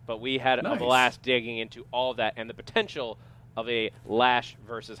this week. But we had a blast digging into all of that and the potential of a Lash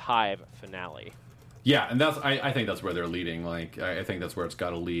versus Hive finale. Yeah, and I think that's where they're leading. Like, I think that's where it's got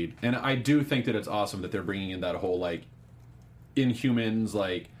to lead. And I do think that it's awesome that they're bringing in that whole, like, Inhumans,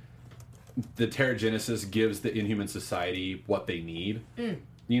 like, the Terrigenesis gives the Inhuman society what they need.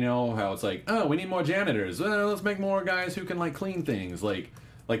 You know, how it's like, oh, we need more janitors. Let's make more guys who can, like, clean things. Like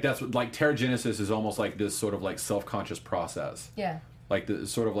that's what, like, Terrigenesis is almost like this sort of, like, self-conscious process. Yeah. Like, the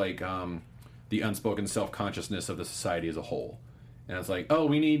sort of, like, the unspoken self-consciousness of the society as a whole. And it's like, oh,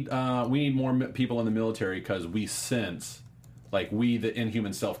 we need more people in the military because we sense, like, the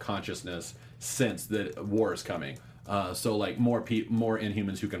Inhuman self-consciousness sense that war is coming. So, like, more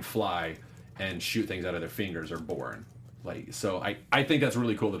Inhumans who can fly and shoot things out of their fingers are born. Like, so I think that's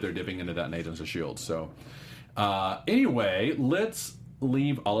really cool that they're dipping into that in Agents of S.H.I.E.L.D. So, anyway, let's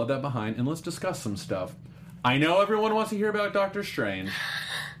leave all of that behind and let's discuss some stuff. I know everyone wants to hear about Doctor Strange.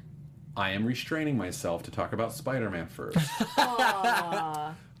 I am restraining myself to talk about Spider-Man first.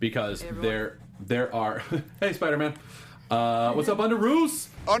 Because there are... Hey, Spider-Man. What's up, Underoos?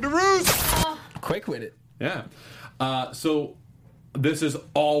 Underoos! Quick with it. Yeah. So this is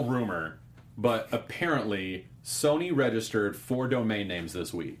all rumor, but apparently Sony registered 4 domain names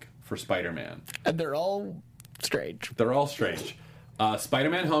this week for Spider-Man. And they're all strange. They're all strange.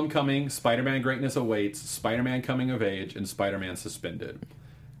 Spider-Man Homecoming, Spider-Man Greatness Awaits, Spider-Man Coming of Age, and Spider-Man Suspended.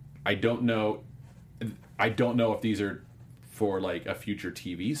 I don't know if these are for, like, a future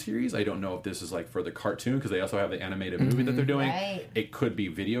TV series. I don't know if this is, like, for the cartoon, because they also have the animated movie that they're doing. Right. It could be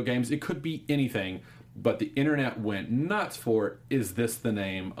video games. It could be anything. But the internet went nuts for, is this the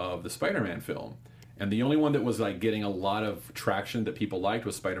name of the Spider-Man film? And the only one that was, like, getting a lot of traction that people liked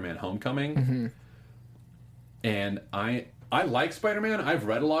was Spider-Man Homecoming. Mm-hmm. And I like Spider-Man. I've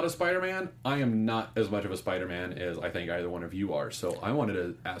read a lot of Spider-Man. I am not as much of a Spider-Man as I think either one of you are. So I wanted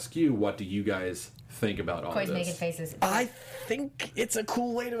to ask you, what do you guys think about all of this? Making faces. I think it's a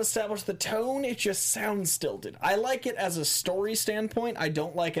cool way to establish the tone. It just sounds stilted. I like it as a story standpoint. I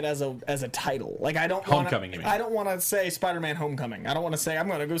don't like it as a title. Like, I don't Homecoming, you mean? I don't want to say Spider-Man Homecoming. I don't want to say I'm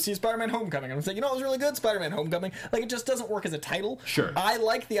going to go see Spider-Man Homecoming. I'm going to say, you know, it was really good, Spider-Man Homecoming. Like, it just doesn't work as a title. Sure. I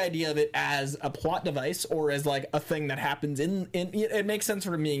like the idea of it as a plot device or as, like, a thing that happens in it makes sense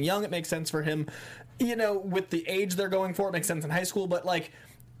for him being young. It makes sense for him, you know, with the age they're going for. It makes sense in high school. But, like,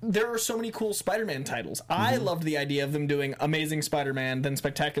 there are so many cool Spider-Man titles. Mm-hmm. I loved the idea of them doing Amazing Spider-Man, then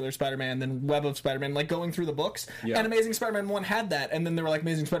Spectacular Spider-Man, then Web of Spider-Man, like going through the books. Yeah. And Amazing Spider-Man 1 had that, and then they were like,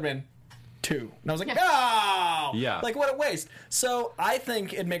 Amazing Spider-Man 2. And I was like, no! Yeah. Like, what a waste. So I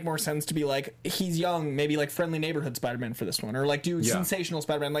think it'd make more sense to be like, he's young, maybe like Friendly Neighborhood Spider-Man for this one. Or like do Sensational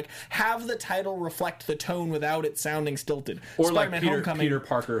Spider-Man. Like, have the title reflect the tone without it sounding stilted. Or Spider-Man like Homecoming, Peter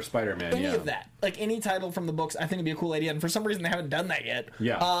Parker Spider-Man. any of that. Like, any title from the books, I think it'd be a cool idea. And for some reason, they haven't done that yet.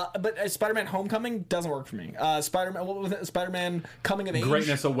 Yeah. But Spider-Man Homecoming doesn't work for me. Spider-Man Coming of Age.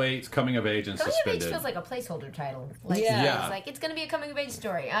 Greatness Awaits, Coming of Age, and Coming Suspended. of Age feels like a placeholder title. Like, Yeah. It's like, it's going to be a coming of age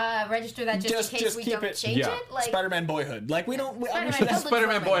story. Register that just in case we keep don't it- change it. Like, Spider-Man Boyhood. Like, we don't... Spider-Man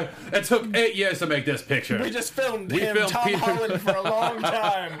Spider-Man Boy. It took 8 years to make this picture. We just filmed We him, filmed Tom Peter. Holland, for a long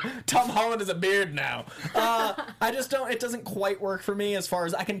time. Tom Holland is a beard now. I just don't... It doesn't quite work for me as far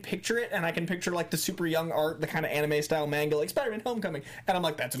as I can picture it, and I can picture, like, the super young art, the kind of anime-style manga, like Spider-Man Homecoming. And I'm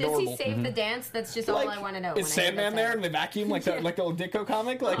like, that's does adorable. he save the dance? That's just all I want to know. Is Sandman there and they vacuum like the old Ditko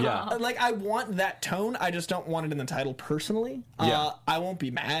comic? Like, like, I want that tone. I just don't want it in the title personally. I won't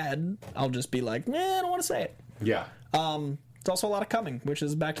be mad. I'll just be like, I don't want to say it. Yeah. It's also a lot of coming, which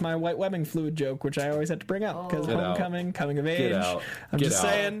is back to my white webbing fluid joke, which I always have to bring up because Homecoming, Coming of Age. out. I'm Get just out.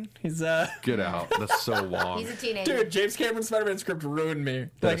 saying, he's Get out. That's so long. He's a teenager. dude. James Cameron's Spider-Man script ruined me.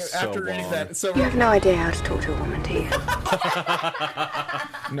 That's like so after reading long. that, so You have no idea how to talk to a woman, do you?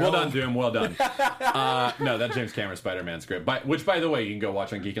 Well done, Doom. Well done. No, that James Cameron Spider-Man script, which, by the way, you can go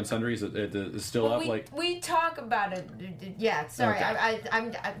watch on Geek and Sundries. It is still up. We talk about it. Yeah, sorry. Okay.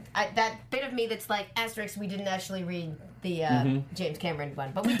 I'm that bit of me that's like asterisk. We didn't actually read the James Cameron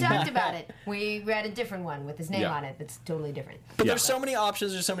one, but we talked about it. We read a different one with his name on it. That's totally different. But there's so many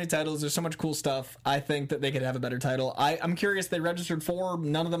options, there's so many titles, there's so much cool stuff. I think that they could have a better title. I'm curious, they registered 4,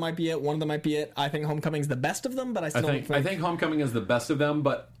 none of them might be it, one of them might be it. I think Homecoming's the best of them, but I still don't think... I think Homecoming is the best of them,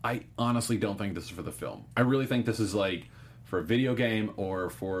 but I honestly don't think this is for the film. I really think this is like for a video game or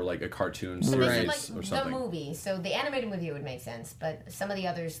for like a cartoon series This is or like something. the movie, so the animated movie would make sense, but some of the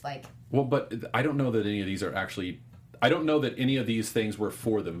others like... Well, but I don't know that any of these are actually... I don't know that any of these things were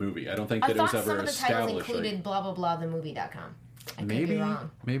for the movie. I don't think that it was ever some of the titles established. included blah blah blah themovie.com. I could Maybe, be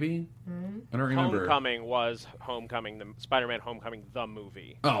wrong. maybe. I don't remember. Homecoming was Homecoming, the Spider-Man Homecoming, the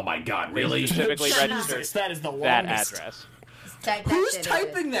movie. Oh my God! Really? Specifically registered Jesus, that is the that longest. address. Type that Who's shit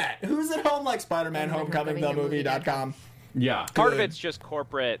typing in. that? Who's at home like Spider-Man Homecoming, themovie.com? Yeah. Part of it's just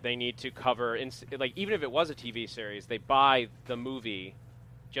corporate. They need to cover, like, even if it was a TV series, they buy the movie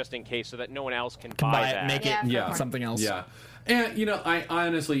just in case so that no one else can buy Buy that. it, make Yeah, it Yeah. something else. Yeah. And, you know, I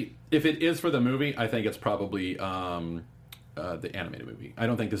honestly, if it is for the movie, I think it's probably the animated movie. I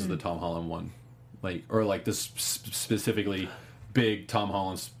don't think this is the Tom Holland one. Like, or like this specifically big Tom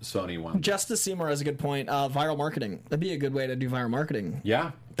Holland Sony one. Justice Seymour has a good point. Viral marketing. That'd be a good way to do viral marketing.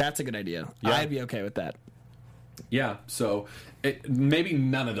 Yeah. That's a good idea. Yeah. I'd be okay with that. Yeah. So maybe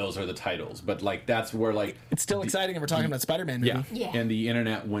none of those are the titles, but like that's where like It's still exciting if we're talking about Spider-Man movie. yeah. Yeah. And the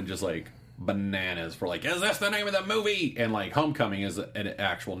internet went just like bananas for like, is this the name of the movie? And like Homecoming is an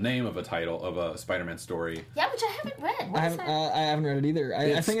actual name of a title of a Spider-Man story. Yeah, which I haven't read. What I is that? haven't read it either.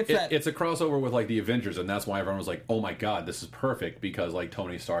 I think it's that... It's a crossover with like the Avengers, and that's why everyone was like, "Oh my God, this is perfect!" Because like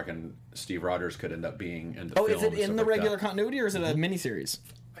Tony Stark and Steve Rogers could end up being in the Oh, film. is it and in stuff the like regular that. continuity or is it a miniseries?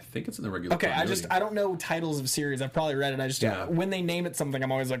 I think it's in the regular. Okay, continuity. I don't know titles of series. I've probably read it. I just when they name it something,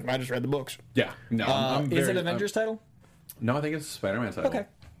 I'm always like, I just read the books. Yeah, no. I'm Is very- it Avengers title? No, I think it's a Spider-Man title. Okay.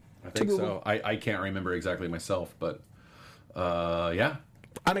 I think To so. Google. I can't remember exactly myself, but yeah.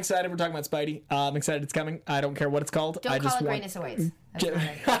 I'm excited. We're talking about Spidey. I'm excited it's coming. I don't care what it's called. Don't I call just it want... Greatness Awaits. That's what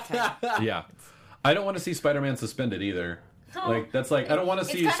I title. Yeah. I don't want to see Spider-Man suspended either. Like that's like I don't want to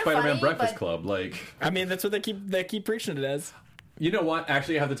It's see kinda Spider-Man funny, Breakfast but- Club. Like I mean, that's what they keep preaching it as. you know what?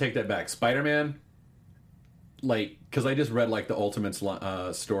 Actually, I have to take that back. Spider-Man, like, because I just read like the Ultimates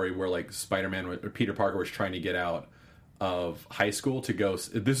story where like Spider-Man or Peter Parker was trying to get out of high school to go.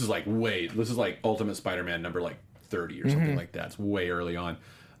 This is like Ultimate Spider-Man number like 30 or something like that. It's way early on,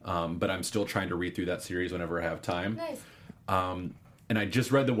 but I'm still trying to read through that series whenever I have time. Nice. And I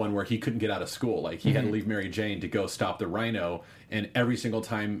just read the one where he couldn't get out of school. Like he had to leave Mary Jane to go stop the Rhino, and every single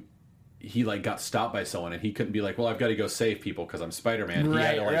time he like got stopped by someone, and he couldn't be like, "Well, I've got to go save people because I'm Spider-Man." He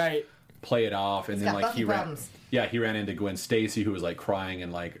had to like play it off, and He's then got like Buffy problems. he ran into Gwen Stacy, who was like crying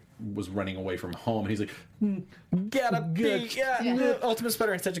and like was running away from home, and he's like, Gotta be, yeah. Ultimate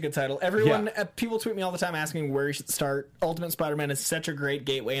Spider-Man is such a good title. Everyone, people tweet me all the time asking where you should start. Ultimate Spider-Man is such a great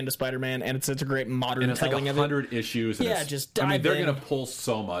gateway into Spider-Man, and it's such a great modern and it's like telling of it. 100 issues. And Yeah, it's, just I mean, dive they're in. gonna pull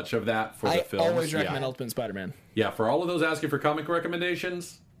so much of that for the I films. always recommend yeah. Ultimate Spider-Man. Yeah, for all of those asking for comic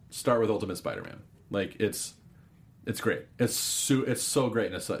recommendations, start with Ultimate Spider-Man. Like it's great. It's so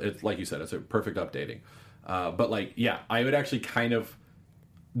great, and it's like you said, it's a perfect updating. But like, yeah, I would actually kind of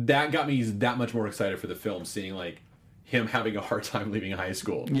that got me that much more excited for the film, seeing like him having a hard time leaving high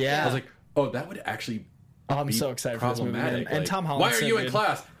school. Yeah. I was like, Oh, that would actually. Oh, I'm so excited for this movie, man. Problematic. And Like, Tom Holland. why are you in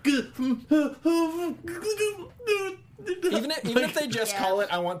class? Even if they just call it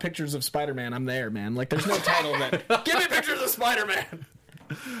 "I want pictures of Spider-Man," I'm there, man. Like, there's no title that. Give me pictures of Spider-Man.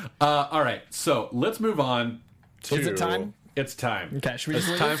 All right, so let's move on to. Is it time? It's time. Okay, should we just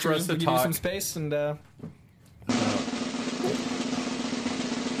It's leave? time for us to give talk. you some space and. Doctor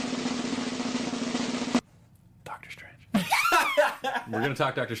Strange. We're going to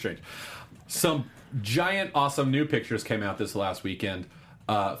talk Doctor Strange. Some giant, awesome new pictures came out this last weekend.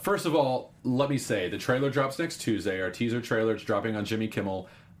 First of all, let me say, the trailer drops next Tuesday. Our teaser trailer is dropping on Jimmy Kimmel.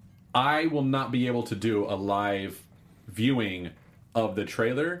 I will not be able to do a live viewing of the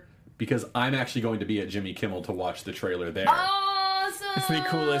trailer because I'm actually going to be at Jimmy Kimmel to watch the trailer there. Awesome! It's the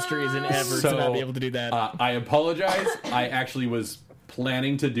coolest reason ever to not be able to do that. I apologize. I actually was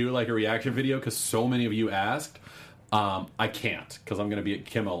planning to do like a reaction video because so many of you asked. I can't because I'm going to be at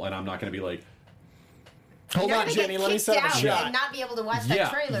Kimmel and I'm not going to be like, Hold on, Jenny. Let me set up a shot. And not be able to watch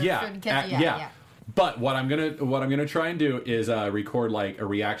that trailer. Yeah. But what I'm gonna try and do is record like a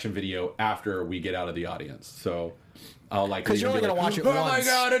reaction video after we get out of the audience. So I'll like because you're only gonna watch it once. Oh my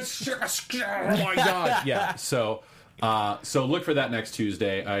god! It's oh my god! Yeah. So look for that next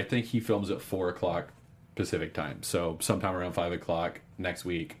Tuesday. I think he films at 4:00 Pacific time. So sometime around 5:00 next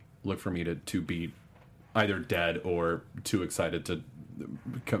week. Look for me to be either dead or too excited to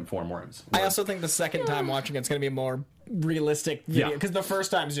conform worms. I also think the second time watching it's going to be a more realistic video because the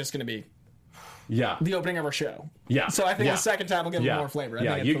first time is just going to be the opening of our show. Yeah. So I think the second time will give it more flavor.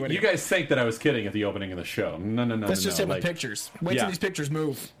 I think you guys think that I was kidding at the opening of the show. No. Let's just hit with pictures. Wait till these pictures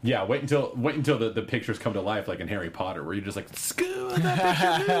move. Yeah, wait until the pictures come to life like in Harry Potter where you're just like,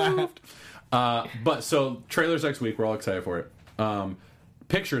 that picture moved. But so trailers next week, we're all excited for it.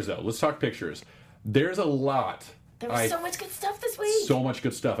 Pictures though, let's talk pictures. There's a lot. There was so much good stuff this week. So much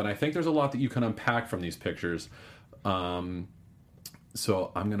good stuff, and I think there's a lot that you can unpack from these pictures. So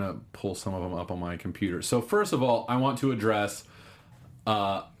I'm gonna pull some of them up on my computer. So first of all, I want to address.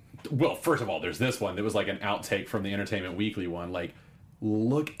 Well, first of all, there's this one. There was like an outtake from the Entertainment Weekly one. Like,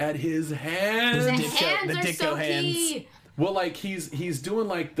 look at his hands. The hands are so key. Well, like he's doing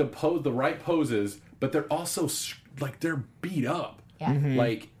like the right poses, but they're also like they're beat up. Yeah. Mm-hmm.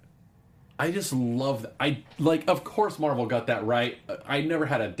 Like. I just love that. Of course Marvel got that right. I never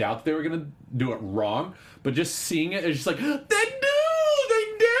had a doubt that they were going to do it wrong, but just seeing it, it's just like, they did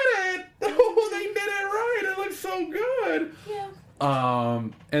it! Oh, they did it right! It looks so good! Yeah.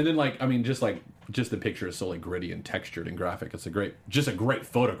 And then, just the picture is so, gritty and textured and graphic. It's a great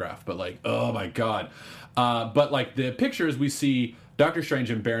photograph, but, oh my god. But, the pictures, we see Doctor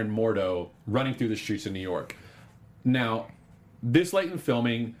Strange and Baron Mordo running through the streets of New York. Now, this late in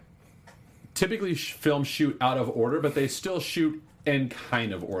filming, typically films shoot out of order, but they still shoot in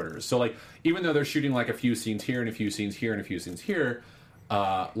kind of order. So, even though they're shooting, a few scenes here and a few scenes here and a few scenes here,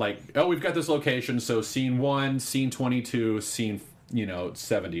 we've got this location, so scene 1, scene 22, scene,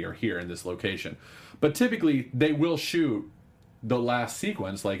 70 are here in this location. But typically, they will shoot the last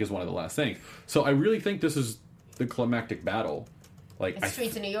sequence, is one of the last things. So I really think this is the climactic battle. The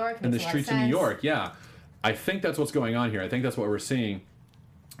streets of New York. In the streets of New York, yeah. I think that's what's going on here. I think that's what we're seeing.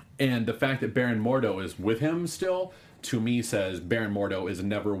 And the fact that Baron Mordo is with him still, to me, says Baron Mordo is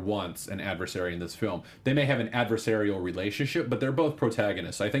never once an adversary in this film. They may have an adversarial relationship, but they're both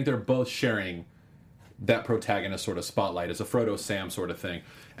protagonists. I think they're both sharing that protagonist sort of spotlight. It's a Frodo-Sam sort of thing.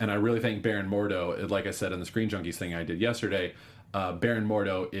 And I really think Baron Mordo, like I said in the Screen Junkies thing I did yesterday, Baron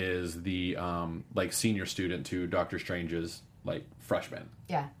Mordo is the senior student to Doctor Strange's freshman.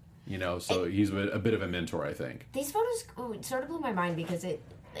 Yeah. So he's a bit of a mentor, I think. These photos sort of blew my mind because it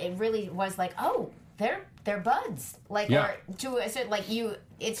really was they're buds.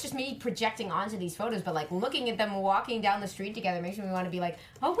 It's just me projecting onto these photos, but looking at them walking down the street together makes me want to be like,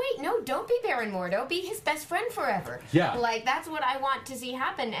 oh wait, no, don't be Baron Mordo, be his best friend forever. Yeah. That's what I want to see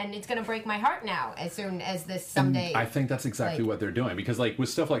happen, and it's gonna break my heart now as soon as this someday. And I think that's exactly what they're doing, because with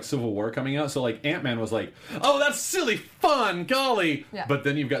stuff like Civil War coming out, so Ant-Man was like, oh, that's silly fun, golly. Yeah. But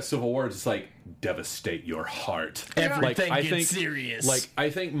then you've got Civil War, it's devastate your heart. Everything gets serious. I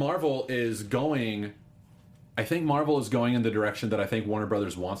think Marvel is going in the direction that I think Warner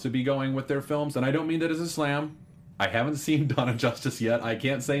Brothers wants to be going with their films, and I don't mean that as a slam. I haven't seen Dawn of Justice yet. I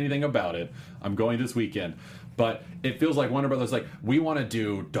can't say anything about it. I'm going this weekend. But it feels like Warner Brothers we want to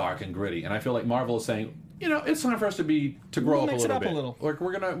do dark and gritty, and I feel like Marvel is saying, it's time for us to grow up a little bit.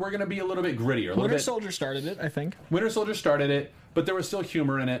 We're gonna be a little bit grittier. Winter Soldier started it, I think. Winter Soldier started it, but there was still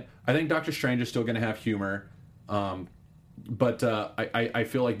humor in it. I think Doctor Strange is still going to have humor. But I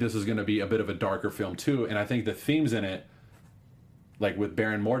feel like this is going to be a bit of a darker film too, and I think the themes in it, like with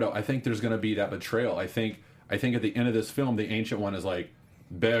Baron Mordo, I think there's going to be that betrayal. I think at the end of this film, the Ancient One is like,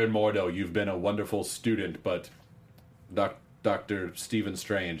 Baron Mordo, you've been a wonderful student, but Dr. Stephen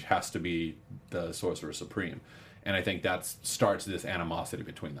Strange has to be the Sorcerer Supreme. And I think that starts this animosity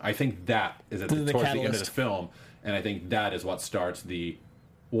between them. I think that is towards the end of this film, and I think that is what starts the,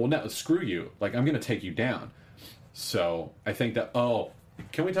 well, no, screw you. Like, I'm going to take you down. So I think that,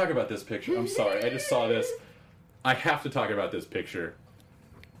 can we talk about this picture? I'm sorry, I just saw this. I have to talk about this picture.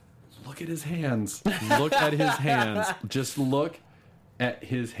 Look at his hands. Look at his hands. Just look at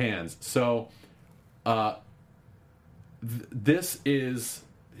his hands. So, this is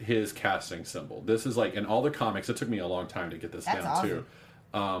his casting symbol. This is like in all the comics. It took me a long time to get this down awesome. Too.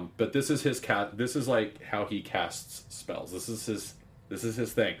 But this is his This is like how he casts spells. This is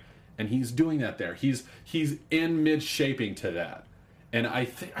his thing, and he's doing that there. He's in mid shaping to that, and I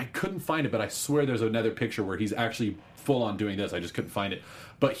couldn't find it, but I swear there's another picture where he's actually full on doing this. I just couldn't find it,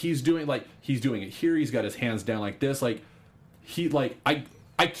 but he's doing it here. He's got his hands down like this, like I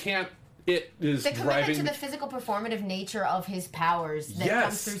can't. It is the commitment to the physical performative nature of his powers that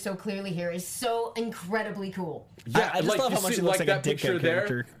comes through so clearly here is so incredibly cool. Yeah, I just love how much it looks like that picture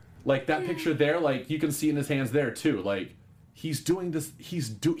there. Like that picture there, like you can see in his hands there too. Like he's doing this. He's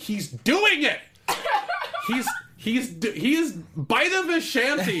doing it. He is Bite of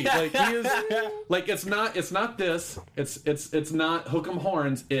Vishanti. Like he is. Like it's not this. It's not hook 'em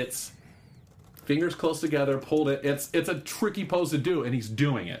horns. It's fingers close together, pulled it. It's a tricky pose to do, and he's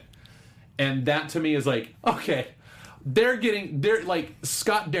doing it. And that to me is like, okay, they're like,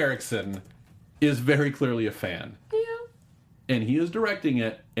 Scott Derrickson is very clearly a fan. Yeah. And he is directing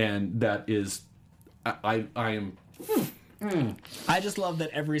it, and that is, I am. I just love that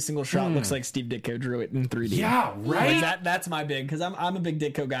every single shot looks like Steve Ditko drew it in 3D. Yeah, right. Like that's my big, because I'm a big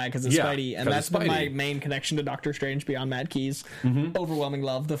Ditko guy because of Spidey, and that's been my main connection to Doctor Strange beyond Mad Keys. Overwhelming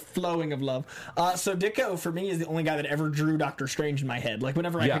love, the flowing of love. So Ditko for me is the only guy that ever drew Doctor Strange in my head. Like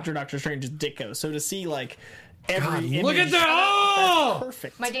whenever I picture Doctor Strange, it's Ditko. So to see like every image, look at that! Oh, that's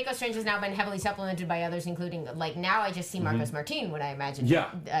perfect. My Ditko Strange has now been heavily supplemented by others, including like now I just see Marcos Martin when I imagine.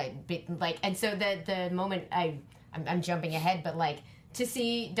 And so the moment I'm jumping ahead, but like to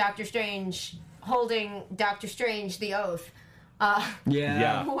see Doctor Strange holding Doctor Strange the Oath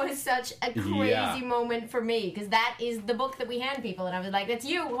was such a crazy moment for me, because that is the book that we hand people, and I was like, that's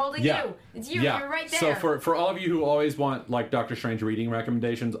you holding you. It's you. You're right there. So for all of you who always want like Doctor Strange reading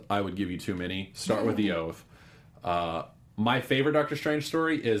recommendations, I would give you too many. Start with the Oath. My favorite Doctor Strange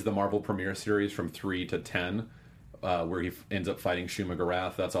story is the Marvel Premiere series from 3 to 10, where he ends up fighting Shuma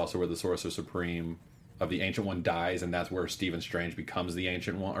Gorath. That's also where the Sorcerer Supreme of the Ancient One dies, and that's where Stephen Strange becomes the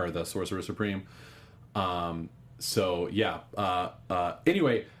Ancient One, or the Sorcerer Supreme. Anyway,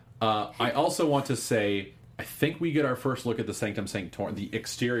 I also want to say, I think we get our first look at the Sanctum Sanctorum, the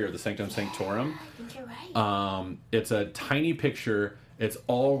exterior of the Sanctum Sanctorum. I think you're right. It's a tiny picture. It's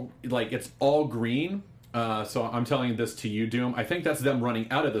all green. So I'm telling this to you, Doom. I think that's them running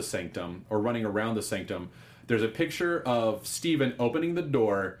out of the sanctum, or running around the sanctum. There's a picture of Stephen opening the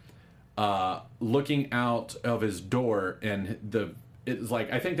door, looking out of his door, and it's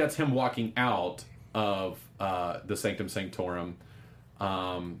like, I think that's him walking out of the Sanctum Sanctorum.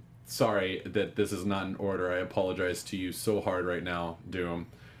 Sorry that this is not in order. I apologize to you so hard right now, Doom.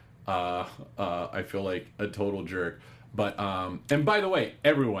 I feel like a total jerk. But and by the way,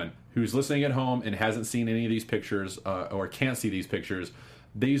 everyone who's listening at home and hasn't seen any of these pictures, or can't see these pictures,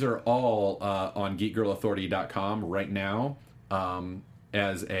 these are all on GeekGirlAuthority.com right now.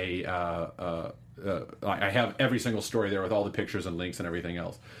 As I have every single story there with all the pictures and links and everything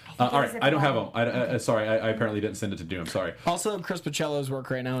else. All right, I don't have them. Sorry, I apparently didn't send it to Doom. Sorry. Also, Chris Pacello's work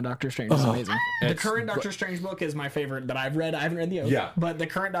right now in Doctor Strange is amazing. The current Doctor Strange book is my favorite that I've read. I haven't read the Oath. Yeah. But the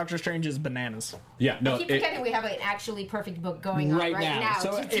current Doctor Strange is bananas. Yeah, no. I keep forgetting we have an actually perfect book going on right now.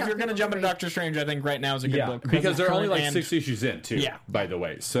 So if you're going to jump into Doctor Strange, I think right now is a good book. Because they're only like 6 issues in, too, by the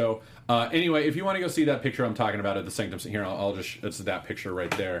way. So, anyway, if you want to go see that picture I'm talking about at the Sanctum, here, I'll just, it's that picture right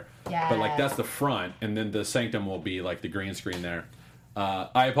there. Yeah. But, like, that's the front, and then the Sanctum will be, like, the green screen there.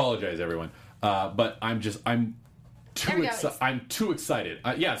 I apologize, everyone. But I'm too excited.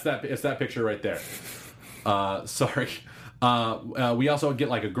 Yeah, it's that picture right there. Sorry. We also get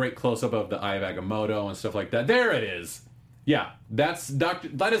like a great close up of the Eye of Agamotto and stuff like that. There it is. Yeah, that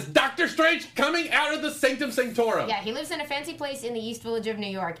is Doctor Strange coming out of the Sanctum Sanctorum. Yeah, he lives in a fancy place in the East Village of New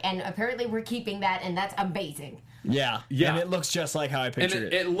York, and apparently we're keeping that, and that's amazing. Yeah. And it looks just like how I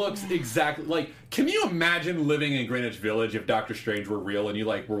pictured it. It looks exactly like. Can you imagine living in Greenwich Village if Doctor Strange were real and you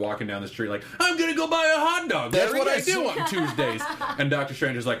like were walking down the street like, I'm gonna go buy a hot dog. That's what I do on Tuesdays. And Doctor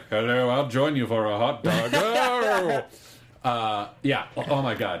Strange is like, hello, I'll join you for a hot dog. Yeah. Oh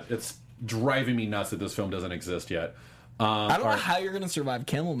my god, it's driving me nuts that this film doesn't exist yet. I don't know how you're gonna survive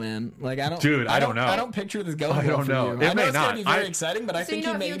Kimmel, man. Like I don't. Dude, I don't know. I don't picture this going. I don't know. For you. It may it's not. gonna be very exciting, but I think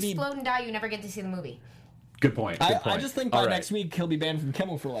if he may you be. explode and die, you never get to see the movie. Good point. I just think by next week he'll be banned from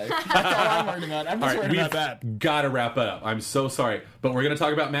Kimmel for life. That's all I'm worried about. I'm just worried about that. Gotta wrap it up. I'm so sorry, but we're gonna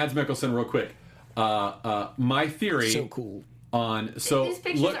talk about Mads Mikkelsen real quick. My theory. So cool. These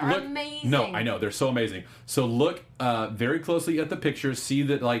pictures are amazing. No, I know they're so amazing. So look very closely at the pictures. See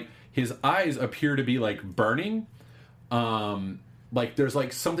that like his eyes appear to be like burning. Like there's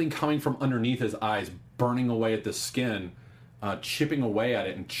like something coming from underneath his eyes, burning away at the skin, chipping away at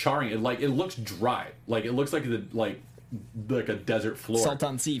it and charring it. Like it looks dry. Like it looks like a desert floor. Salt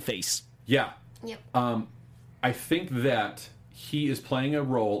on sea face. Yeah. Yep. I think that he is playing a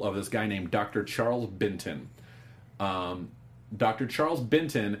role of this guy named Dr. Charles Benton. Dr. Charles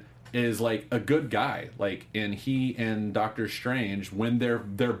Benton is like a good guy. Like, and he and Doctor Strange, when they're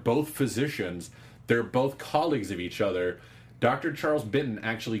both physicians, they're both colleagues of each other. Dr. Charles Benton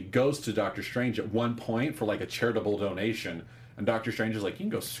actually goes to Doctor Strange at one point for like a charitable donation, and Doctor Strange is like, "You can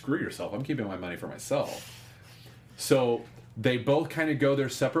go screw yourself. I'm keeping my money for myself." So they both kind of go their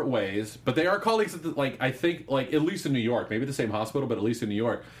separate ways, but they are colleagues at I think at least in New York, maybe the same hospital, but at least in New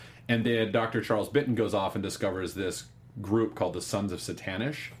York. And then Dr. Charles Benton goes off and discovers this group called the Sons of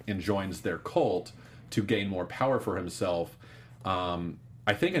Satanish and joins their cult to gain more power for himself.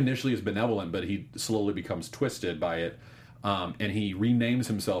 I think initially is benevolent, but he slowly becomes twisted by it. And he renames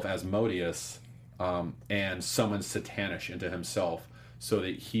himself as Modius and summons Satanish into himself so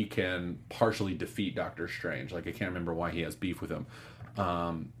that he can partially defeat Doctor Strange. Like, I can't remember why he has beef with him.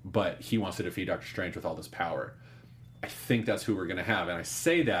 But he wants to defeat Doctor Strange with all this power. I think that's who we're going to have. And I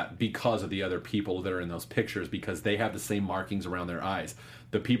say that because of the other people that are in those pictures, because they have the same markings around their eyes.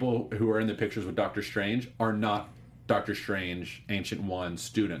 The people who are in the pictures with Doctor Strange are not Doctor Strange Ancient One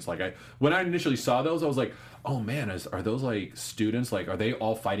students. Like, when I initially saw those, I was like, oh man, are those like students? Like, are they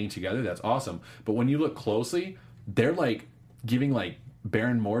all fighting together? That's awesome. But when you look closely, they're like giving like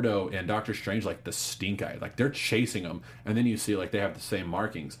Baron Mordo and Doctor Strange like the stink eye. Like, they're chasing them, and then you see like they have the same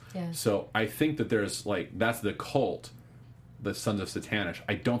markings. Yeah. So I think that there's like, that's the cult, the Sons of Satanish.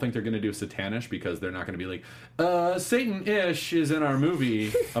 I don't think they're going to do Satanish because they're not going to be like, Satan-ish is in our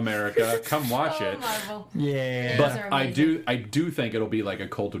movie, America. Come watch it. Marvel. Yeah. But I do think it'll be like a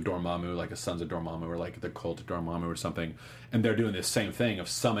cult of Dormammu, like a Sons of Dormammu, or like the cult of Dormammu or something. And they're doing this same thing of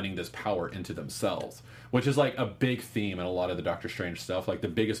summoning this power into themselves, which is like a big theme in a lot of the Doctor Strange stuff. Like, the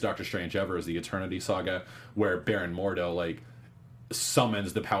biggest Doctor Strange ever is the Eternity Saga, where Baron Mordo like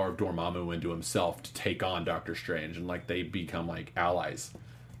summons the power of Dormammu into himself to take on Doctor Strange, and like they become like allies,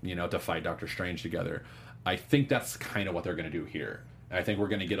 to fight Doctor Strange together. I think that's kind of what they're going to do here. I think we're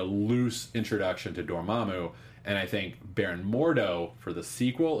going to get a loose introduction to Dormammu, and I think Baron Mordo for the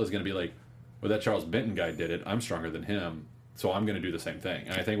sequel is going to be like, well, that Charles Benton guy did it. I'm stronger than him, so I'm going to do the same thing.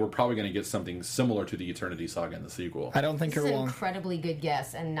 And I think we're probably going to get something similar to the Eternity Saga in the sequel. I don't think It's you're an wrong. incredibly good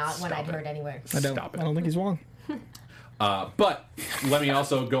guess, and not one I'd heard anywhere. I don't think he's wrong. But let me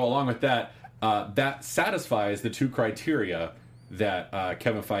also go along with that. That satisfies the two criteria that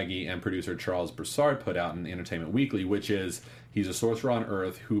Kevin Feige and producer Charles Broussard put out in Entertainment Weekly, which is he's a sorcerer on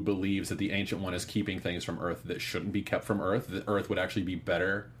Earth who believes that the Ancient One is keeping things from Earth that shouldn't be kept from Earth. That Earth would actually be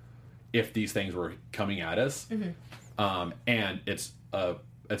better if these things were coming at us. Mm-hmm. And it's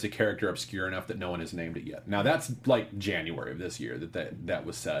a character obscure enough that no one has named it yet. Now, that's like January of this year that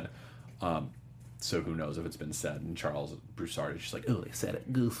was said. So who knows if it's been said? And Charles Broussard is just like, oh, they said it.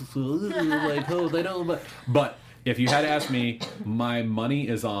 Like, oh, they don't. But if you had to ask me, my money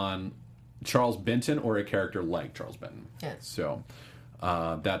is on Charles Benton or a character like Charles Benton. Yeah. So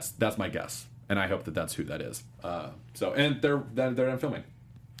that's my guess, and I hope that that's who that is. And they're done filming.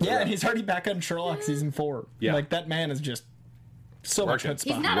 Yeah, and he's already back on Sherlock season 4. Yeah. Like, that man is just so much Working.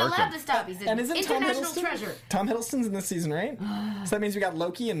 chutzpah. He's not allowed to stop. He's an And isn't Tom international Hiddleston? treasure. Tom Hiddleston's in this season, right? So that means we got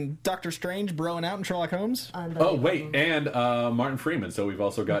Loki and Doctor Strange broing out in Sherlock Holmes. Oh wait, and Martin Freeman. So we've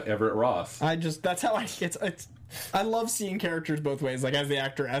also got Everett Ross. That's how I love seeing characters both ways, like as the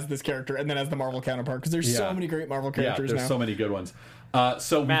actor, as this character, and then as the Marvel counterpart, because there's so many great Marvel characters there's now. so many good ones.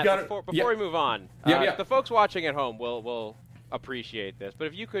 So Matt, we've got before we move on, the folks watching at home will appreciate this. But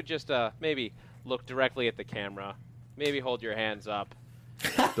if you could just maybe look directly at the camera, maybe hold your hands up.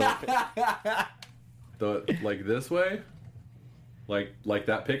 Like this way, like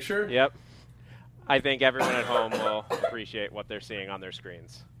that picture. Yep. I think everyone at home will appreciate what they're seeing on their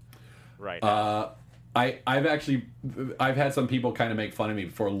screens right now. I've had some people kind of make fun of me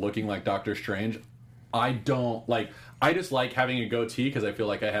for looking like Doctor Strange. I don't like. I just like having a goatee because I feel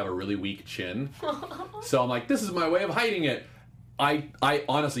like I have a really weak chin. So I'm like, this is my way of hiding it. I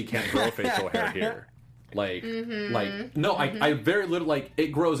honestly can't grow facial hair here. Like, no, I very little, like, it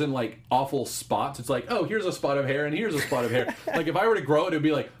grows in, like, awful spots. It's like, oh, here's a spot of hair, and here's a spot of hair. Like, if I were to grow it, it'd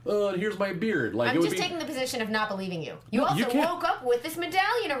be like, oh, and here's my beard. Like, I'm just taking the position of not believing you. You also woke up with this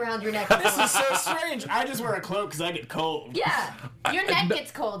medallion around your neck. This is so strange. I just wear a cloak because I get cold. Yeah. Your neck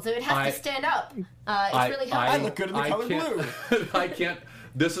gets cold, so it has to stand up. It's really helpful. I look good in the color blue. I can't.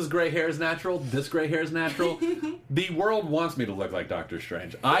 This is gray hair is natural. This gray hair is natural. The world wants me to look like Doctor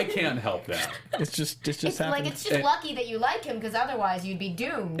Strange. I can't help that. It's just it's happened. like it's just lucky that you like him because otherwise you'd be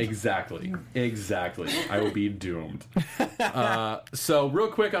doomed. Exactly. I would be doomed. So real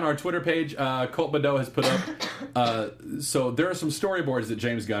quick on our Twitter page, Colt Badeau has put up. So there are some storyboards that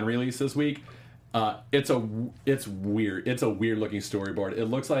James Gunn released this week. It's weird. It's a weird looking storyboard. It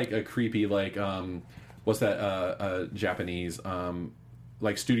looks like a creepy what's that Japanese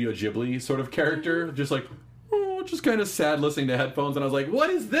like Studio Ghibli sort of character, just like, oh, just kind of sad listening to headphones, and I was like,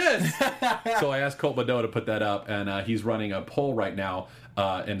 what is this? So I asked Colt Badeau to put that up, and he's running a poll right now,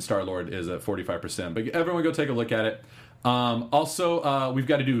 and Star-Lord is at 45%. But everyone go take a look at it. Also, we've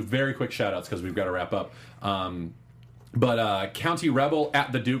got to do very quick shout-outs because we've got to wrap up. But County Rebel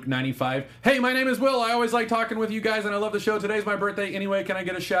at the Duke 95. Hey, my name is Will. I always like talking with you guys, and I love the show. Today's my birthday. Anyway, can I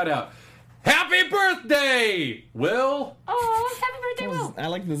get a shout-out? Happy birthday, Will! Oh, happy birthday, Will! I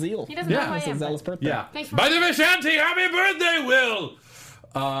like the zeal. He doesn't know who I am. Zealous birthday. Yeah. By the Vishanti, happy birthday, Will!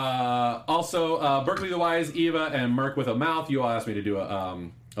 Also, Berkeley the Wise, Eva, and Merc with a Mouth. You all asked me to do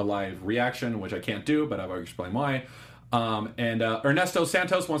a live reaction, which I can't do, but I've already explained why. And Ernesto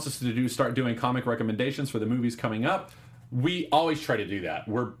Santos wants us to start doing comic recommendations for the movies coming up. We always try to do that.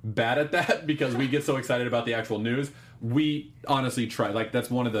 We're bad at that because we get so excited about the actual news. We honestly try. Like, that's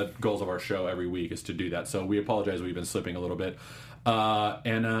one of the goals of our show every week is to do that. So we apologize. We've been slipping a little bit.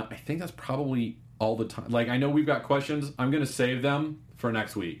 And I think that's probably all the time. Like, I know we've got questions. I'm going to save them for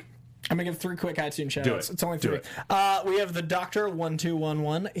next week. I'm going to give 3 quick iTunes shout outs. It's only 3. We have the Doctor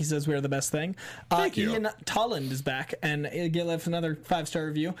 1211. He says we are the best thing. Thank you. Ian Tolland is back, and he left another 5-star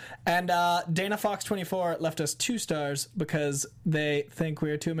review. And Dana Fox 24 left us 2 stars because they think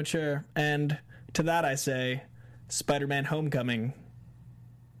we are too mature. And to that I say, Spider-Man Homecoming.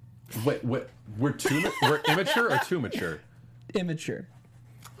 Wait, we're immature or too mature? Immature.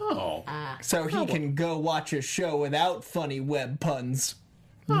 Oh. So he can go watch a show without funny web puns.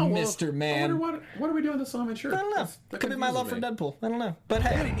 Oh, Mr. Man. What are we doing this so immature? I don't know. Could be my love for Deadpool. I don't know. But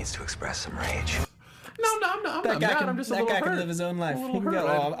hey. Daddy needs to express some rage. No, I'm not mad. I'm just a little hurt. That guy can live his own life. He can go,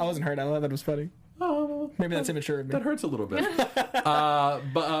 I wasn't hurt. I thought that was funny. Oh, maybe that's immature of me. That hurts a little bit.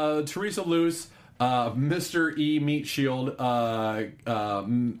 But Teresa Luce, Mr. E Meat Shield, Michael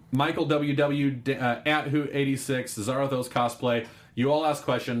WW, at Who 86, Zarathos Cosplay. You all ask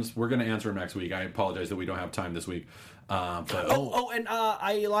questions. We're going to answer them next week. I apologize that we don't have time this week. A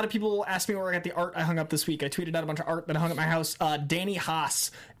lot of people asked me where I got the art I hung up this week. I tweeted out a bunch of art that I hung at my house. Danny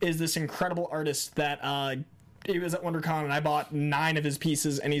Haas is this incredible artist that he was at WonderCon, and I bought 9 of his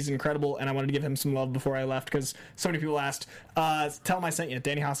pieces, and he's incredible, and I wanted to give him some love before I left because so many people asked. Tell him I sent you.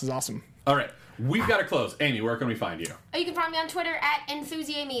 Danny Haas is awesome. All right. We've got to close. Amy, where can we find you? You can find me on Twitter at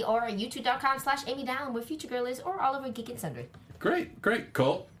EnthusiAmy or youtube.com/Amy Dallin, where Future Girl is, or all over Geek and Sundry. Great.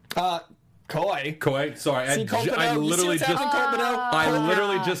 Colt. Koi. Sorry, I literally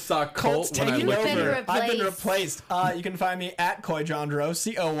just saw Colt when I looked at her. I've been replaced. You can find me at Koi Jandreau,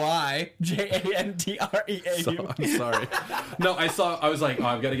 CoyJandreau. I'm sorry. No, I was like,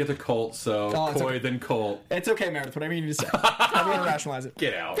 I've got to get to Colt, so Koi, okay. Then Colt. It's okay, Meredith, whatever you need to say. I'm going to rationalize it.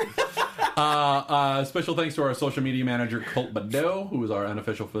 Get out. Special thanks to our social media manager, Colt Badeau, who is our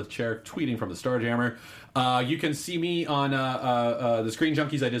unofficial 5th chair, tweeting from the Starjammer. You can see me on the Screen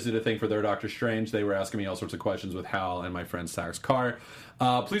Junkies. I just did a thing for their Doctor Strange. They were asking me all sorts of questions with Hal and my friend Sax Carr.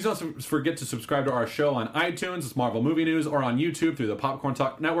 Please don't forget to subscribe to our show on iTunes, it's Marvel Movie News, or on YouTube through the Popcorn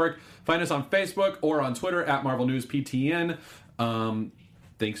Talk Network. Find us on Facebook or on Twitter at Marvel News PTN.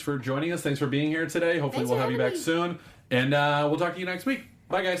 Thanks for joining us. Thanks for being here today. Hopefully we'll have you back soon. And we'll talk to you next week.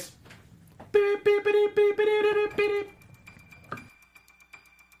 Bye, guys.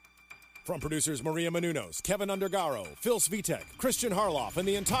 From producers Maria Menounos, Kevin Undergaro, Phil Svitek, Christian Harloff, and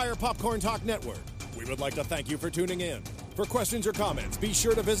the entire Popcorn Talk Network, we would like to thank you for tuning in. For questions or comments, be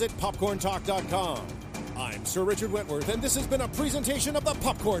sure to visit popcorntalk.com. I'm Sir Richard Wentworth, and this has been a presentation of the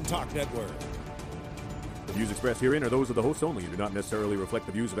Popcorn Talk Network. The views expressed herein are those of the hosts only and do not necessarily reflect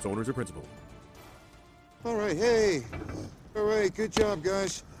the views of its owners or principals. All right, hey. All right, good job,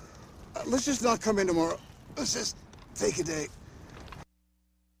 guys. Let's just not come in tomorrow. Let's just take a day.